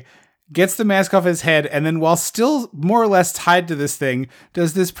free, gets the mask off his head, and then while still more or less tied to this thing,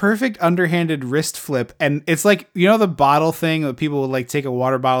 does this perfect underhanded wrist flip. And it's like, the bottle thing that people would like take a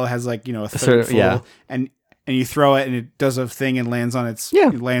water bottle that has like, a third full, and you throw it and it does a thing and lands on it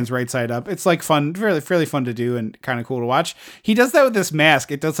lands right side up. It's like fun, fairly fun to do and kind of cool to watch. He does that with this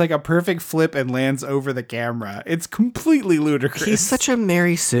mask. It does like a perfect flip and lands over the camera. It's completely ludicrous. He's such a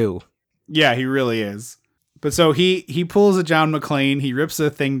Mary Sue. Yeah, he really is. But so he pulls a John McClane, he rips the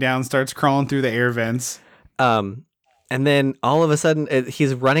thing down, starts crawling through the air vents. And then all of a sudden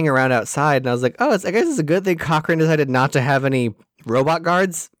he's running around outside, and I was like, oh, I guess it's a good thing Cochran decided not to have any robot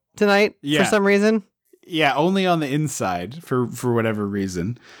guards tonight for some reason. Yeah, only on the inside for whatever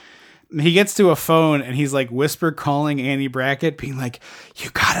reason. He gets to a phone and he's like whisper calling Annie Brackett, being like, you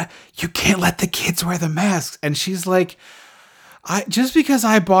can't let the kids wear the masks. And she's like, just because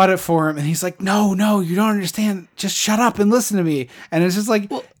I bought it for him. And he's like, no, you don't understand. Just shut up and listen to me. And it's just like,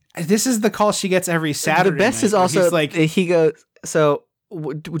 this is the call she gets every Saturday. The best is also like, he goes, so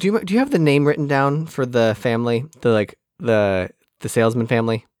do you have the name written down for the family, the salesman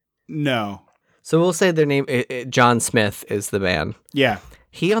family? No. So we'll say their name. John Smith is the man. Yeah.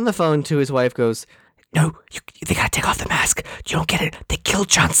 He on the phone to his wife goes, "No, they gotta take off the mask. You don't get it. They killed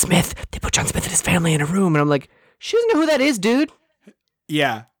John Smith. They put John Smith and his family in a room." And I'm like, she doesn't know who that is, dude.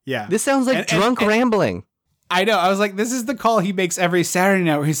 Yeah. Yeah. This sounds like drunk rambling. I know. I was like, this is the call he makes every Saturday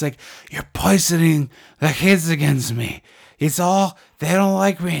night where he's like, "You're poisoning the kids against me. It's all, they don't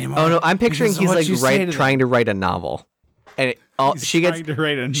like me anymore." Oh no, I'm picturing he's like trying to write a novel. And she gets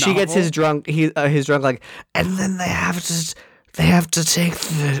his drunk like, and then they have to take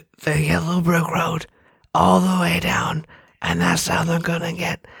the Yellow Brick Road all the way down, and that's how they're gonna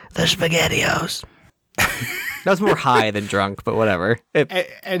get the SpaghettiOs. That was more high than drunk, but whatever.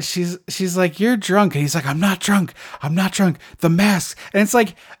 And she's like, "You're drunk," and he's like, I'm not drunk. The masks." And it's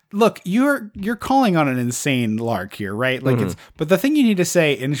like, look, you're calling on an insane lark here, right? Like but the thing you need to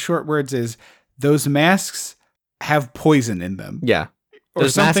say in short words is those masks have poison in them. Yeah. Or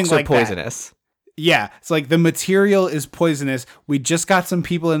those something masks like are poisonous. That. Yeah. It's like the material is poisonous. We just got some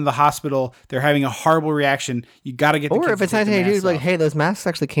people in the hospital. They're having a horrible reaction. You got to get the Or kids if it's to take the not masks like, off. hey, those masks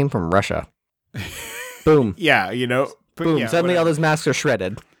actually came from Russia. Boom. Yeah, Boom. Yeah, Suddenly whatever. all those masks are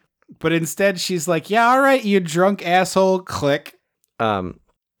shredded. But instead she's like, "Yeah, all right, you drunk asshole," click.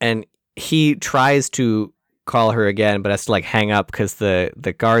 And he tries to call her again, but has to like hang up because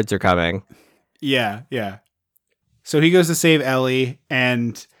the guards are coming. Yeah, yeah. So he goes to save Ellie,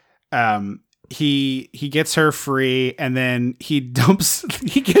 and he gets her free, and then he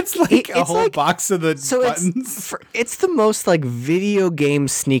gets like a whole box of the buttons. It's the most like video game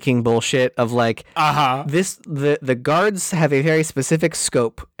sneaking bullshit of like the guards have a very specific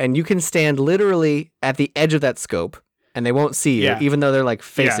scope, and you can stand literally at the edge of that scope and they won't see you, even though they're like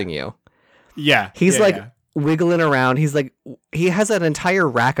facing you. Yeah. He's wiggling around. He's like, he has an entire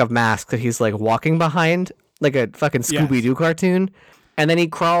rack of masks that he's like walking behind like a fucking Scooby-Doo cartoon. And then he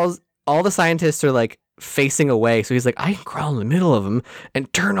crawls, all the scientists are like facing away. So he's like, I can crawl in the middle of them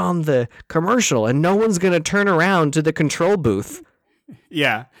and turn on the commercial and no one's going to turn around to the control booth.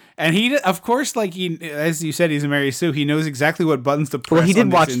 Yeah. And he, of course, like as you said, he's a Mary Sue. He knows exactly what buttons to press. Well, he did on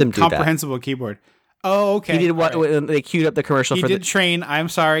watch this them do that. Incomprehensible keyboard. Oh, okay. He did what they queued up the commercial he for did train. I'm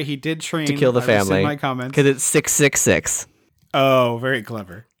sorry. He did train to kill the family. My comments. Because it's 666. Oh, very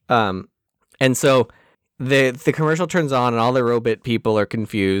clever. And so the commercial turns on and all the robot people are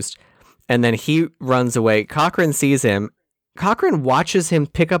confused. And then he runs away. Cochran sees him. Cochran watches him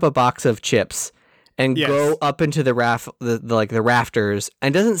pick up a box of chips and go up into the rafters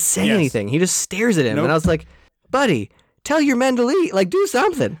and doesn't say anything. He just stares at him. And I was like, buddy, tell your men to leave. Like, do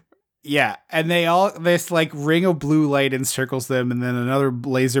something. Yeah, and this like ring of blue light encircles them, and then another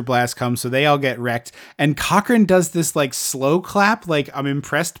laser blast comes, so they all get wrecked. And Cochran does this like slow clap, like, I'm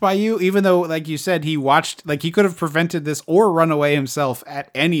impressed by you, even though, like you said, he watched, like he could have prevented this or run away himself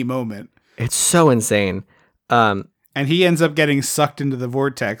at any moment. It's so insane. And he ends up getting sucked into the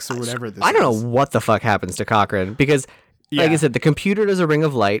vortex or whatever this is. I don't know what the fuck happens to Cochran, because like I said, the computer does a ring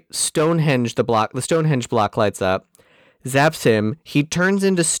of light, the Stonehenge block lights up, zaps him, he turns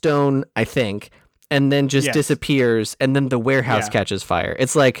into stone, I think, and then just disappears, and then the warehouse catches fire.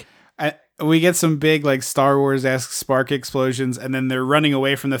 It's like... we get some big, like, Star Wars-esque spark explosions, and then they're running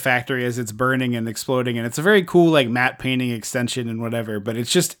away from the factory as it's burning and exploding, and it's a very cool, like, matte painting extension and whatever, but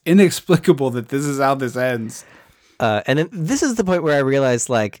it's just inexplicable that this is how this ends. And then this is the point where I realized,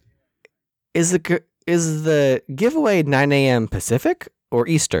 like, is the giveaway 9 a.m. Pacific or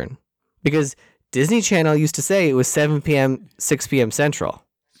Eastern? Because Disney Channel used to say it was 7 p.m., 6 p.m. Central.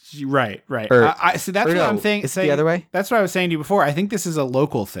 Right. So that's what I'm saying. It's the other way? That's what I was saying to you before. I think this is a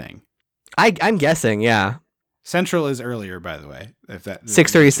local thing. I'm guessing, yeah. Central is earlier, by the way. If that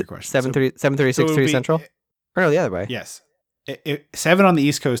 6:30, 7:30, 6:30 Central? Or no, the other way. Yes. 7 on the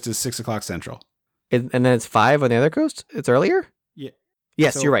East Coast is 6 o'clock Central. And then it's 5 on the other coast? It's earlier? Yeah.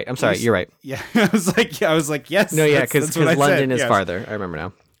 Yes, So you're right. I'm sorry. You're right. Yeah. I was like, yes. No, yeah, because London London is farther. I remember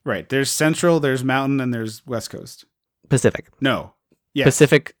now. Right. There's Central, there's Mountain, and there's West Coast. Pacific. No. Yes.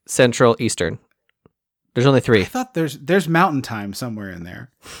 Pacific, Central, Eastern. There's only 3. I thought there's Mountain Time somewhere in there.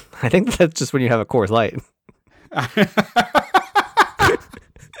 I think that's just when you have a Coors Light.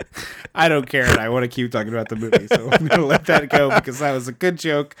 I don't care, and I want to keep talking about the movie, so I'm going to let that go because that was a good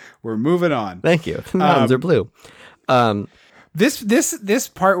joke. We're moving on. Thank you. The mountains are blue. This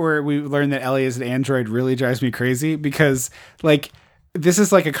part where we learn that Ellie is an android really drives me crazy because, like, this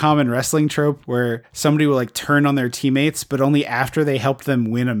is like a common wrestling trope where somebody will like turn on their teammates, but only after they helped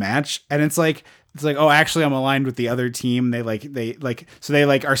them win a match. And it's like, oh, actually I'm aligned with the other team. So they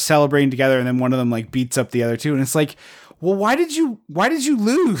are celebrating together, and then one of them like beats up the other two. And it's like, well, why did you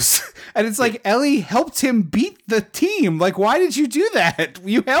lose? And it's like, Ellie helped him beat the team. Like, why did you do that?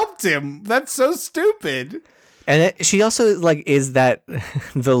 You helped him. That's so stupid. And she also like is that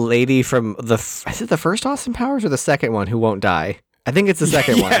the lady from is it the first Austin Powers or the second one who won't die? I think it's the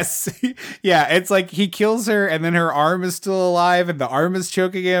second one. Yes. Yeah, it's like he kills her and then her arm is still alive and the arm is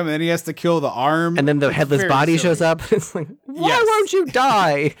choking him and then he has to kill the arm. And then the headless body shows up. It's like, why won't you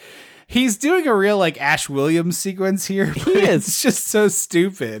die? He's doing a real like Ash Williams sequence here. He is. It's just so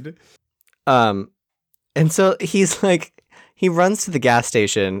stupid. And so he's like, he runs to the gas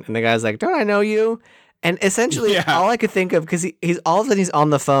station and the guy's like, don't I know you? And essentially all I could think of, because he's all of a sudden he's on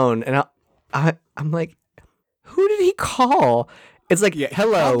the phone and I'm like, who did he call? It's like,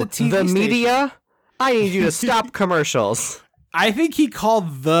 hello, the media? I need you to stop commercials. I think he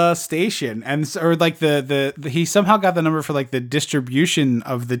called the station or like the he somehow got the number for like the distribution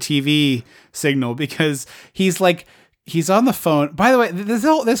of the TV signal because he's on the phone. By the way,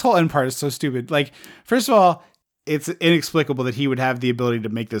 this whole end part is so stupid. Like, first of all, it's inexplicable that he would have the ability to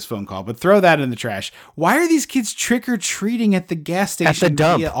make this phone call, but throw that in the trash. Why are these kids trick-or-treating at the gas station? At the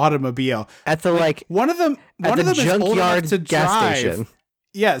dump. Via automobile. At the one of them is old enough to drive. Station.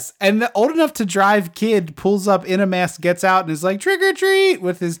 Yes, and the old enough to drive kid pulls up in a mask, gets out, and is like, trick or treat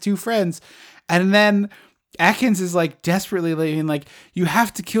with his two friends. And then Atkins is like desperately leaving, like, you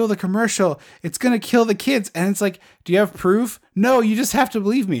have to kill the commercial. It's going to kill the kids. And it's like, do you have proof? No, you just have to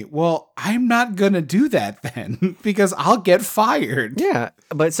believe me. Well, I'm not going to do that then because I'll get fired. Yeah.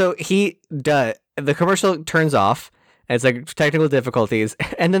 But so the commercial turns off and it's like technical difficulties.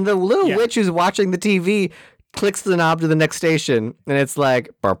 And then the little witch who's watching the TV clicks the knob to the next station and it's like,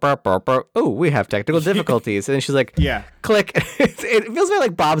 burp, burp, burp, burp. Oh, we have technical difficulties. And then she's like, click. It feels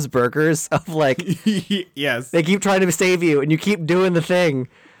like Bob's Burgers of like, yes, they keep trying to save you and you keep doing the thing.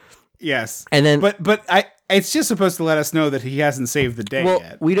 Yes. And then, but it's just supposed to let us know that he hasn't saved the day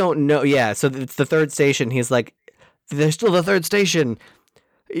yet. We don't know. Yeah. So it's the third station. He's like, there's still the third station.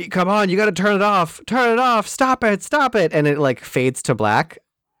 Come on, you got to turn it off. Turn it off. Stop it. Stop it. And it like fades to black.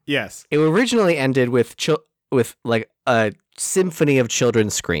 Yes. It originally ended with like a symphony of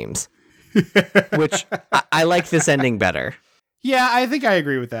children's screams, which I like this ending better. Yeah, I think I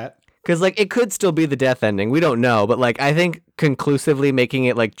agree with that. Because like it could still be the death ending. We don't know, but like I think conclusively making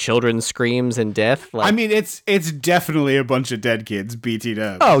it like children's screams and death. Like, I mean, it's definitely a bunch of dead kids BT'd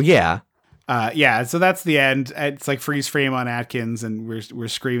up. Oh yeah. Yeah. So that's the end. It's like freeze frame on Atkins, and we're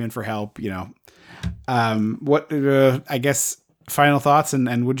screaming for help. You know. I guess final thoughts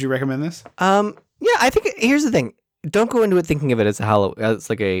and would you recommend this? Yeah, I think here's the thing. Don't go into it thinking of it as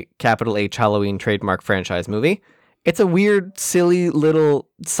like a capital H Halloween trademark franchise movie. It's a weird, silly little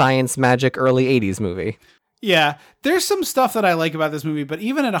science magic early 80s movie. Yeah, there's some stuff that I like about this movie, but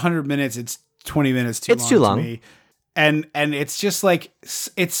even at 100 minutes, it's 20 minutes too long. It's too long. To me. And it's just like,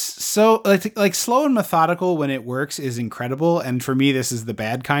 it's so like slow and methodical when it works is incredible. And for me, this is the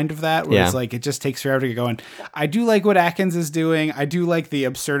bad kind of that, where it's like, it just takes forever to get going. I do like what Atkins is doing. I do like the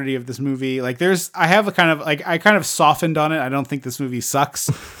absurdity of this movie. Like I kind of softened on it. I don't think this movie sucks,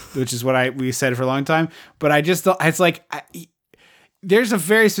 which is what we said for a long time, but I just don't, it's like, there's a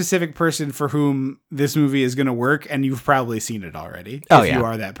very specific person for whom this movie is going to work. And you've probably seen it already. If you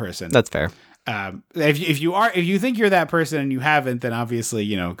are that person. That's fair. If you think you're that person and you haven't, then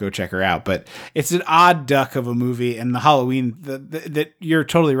obviously, go check her out. But it's an odd duck of a movie, and the Halloween that you're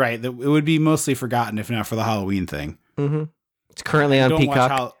totally right that it would be mostly forgotten if not for the Halloween thing. Mm-hmm. It's currently on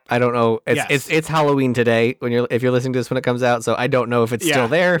Peacock. I don't know. It's Halloween today if you're listening to this when it comes out. So I don't know if it's still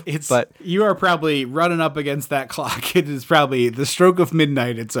there. But you are probably running up against that clock. It is probably the stroke of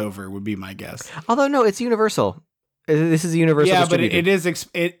midnight. It's over would be my guess. Although no, it's Universal. This is Universal. Yeah, but it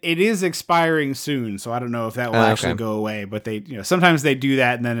is expiring soon, so I don't know if that will actually go away. But they, sometimes they do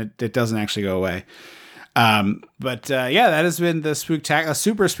that, and then it doesn't actually go away. But that has been the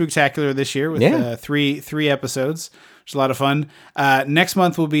super spooktacular this year with three episodes. Which is a lot of fun. Next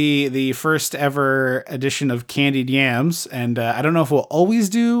month will be the first ever edition of Candied Yams, and I don't know if we'll always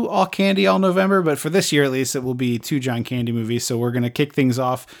do all candy all November, but for this year at least, it will be 2 John Candy movies. So we're gonna kick things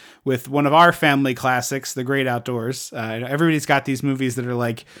off with one of our family classics, The Great Outdoors. Everybody's got these movies that are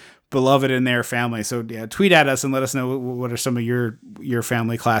like beloved in their family. So tweet at us and let us know what are some of your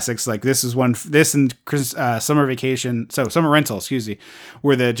family classics. Like this is one, this and Summer Rental, excuse me,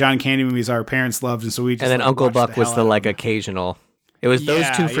 where the John Candy movies our parents loved. And so we just, and then Uncle Buck was the like occasional. It was those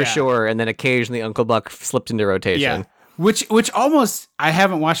two for sure. And then occasionally Uncle Buck slipped into rotation. Yeah. Which almost, I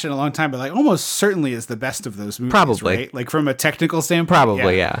haven't watched it in a long time, but like almost certainly is the best of those movies. Probably. Right? Like from a technical standpoint.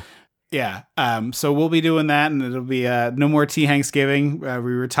 Probably, yeah. Yeah. So we'll be doing that, and it'll be no more Tea Thanksgiving. We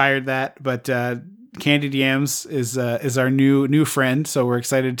retired that, but Candied Yams is our new friend, so we're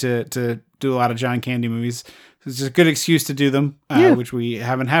excited to do a lot of John Candy movies. It's just a good excuse to do them, which we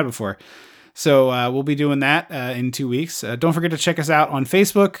haven't had before. So we'll be doing that in 2 weeks. Don't forget to check us out on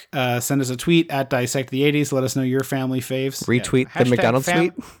Facebook. Send us a tweet at Dissect the 80s. Let us know your family faves. Retweet the McDonald's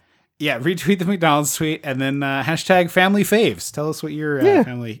tweet. Yeah, retweet the McDonald's tweet, and then hashtag family faves. Tell us what your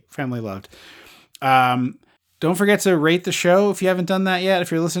family loved. Don't forget to rate the show if you haven't done that yet.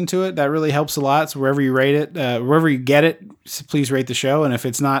 If you're listening to it, that really helps a lot. So wherever you rate it, wherever you get it, please rate the show. And if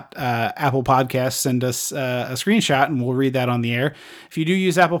it's not Apple Podcasts, send us a screenshot and we'll read that on the air. If you do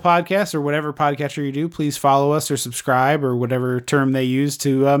use Apple Podcasts or whatever podcatcher you do, please follow us or subscribe or whatever term they use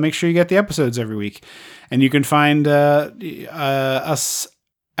to make sure you get the episodes every week. And you can find us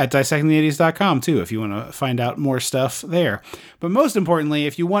at dissectingthe80s.com too, if you want to find out more stuff there. But most importantly,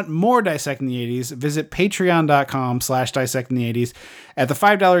 if you want more Dissecting the 80s, visit patreon.com/dissectingthe80s. At the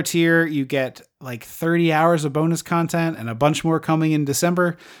 $5 tier, you get like 30 hours of bonus content and a bunch more coming in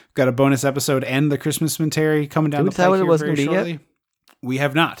December. We've got a bonus episode and the Christmas Cemetery coming down the pike here very shortly. We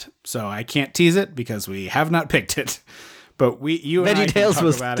have not, so I can't tease it because we have not picked it. But VeggieTales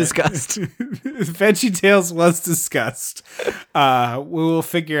was discussed. VeggieTales was discussed. We will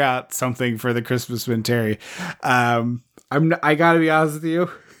figure out something for the Christmas Cemetery. I gotta be honest with you.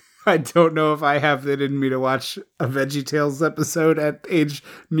 I don't know if I have it in me to watch a VeggieTales episode at age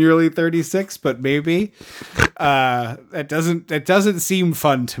nearly 36, but maybe. That doesn't seem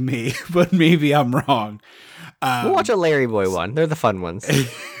fun to me, but maybe I'm wrong. We'll watch a Larry Boy one. They're the fun ones.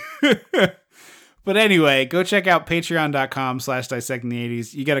 But anyway, go check out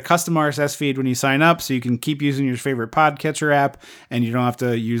patreon.com/dissectingthe80s. You get a custom RSS feed when you sign up, so you can keep using your favorite podcatcher app, and you don't have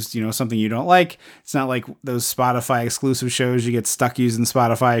to use, something you don't like. It's not like those Spotify exclusive shows. You get stuck using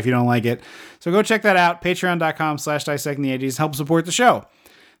Spotify if you don't like it. So go check that out, patreon.com/dissectingthe80s. Help support the show.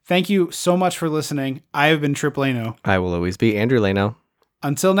 Thank you so much for listening. I have been Trip Leno. I will always be Andrew Leno.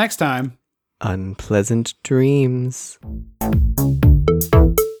 Until next time. Unpleasant dreams.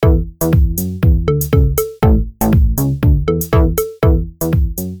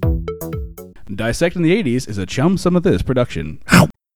 Dissecting the 80s is a Chum Some of This production. Ow.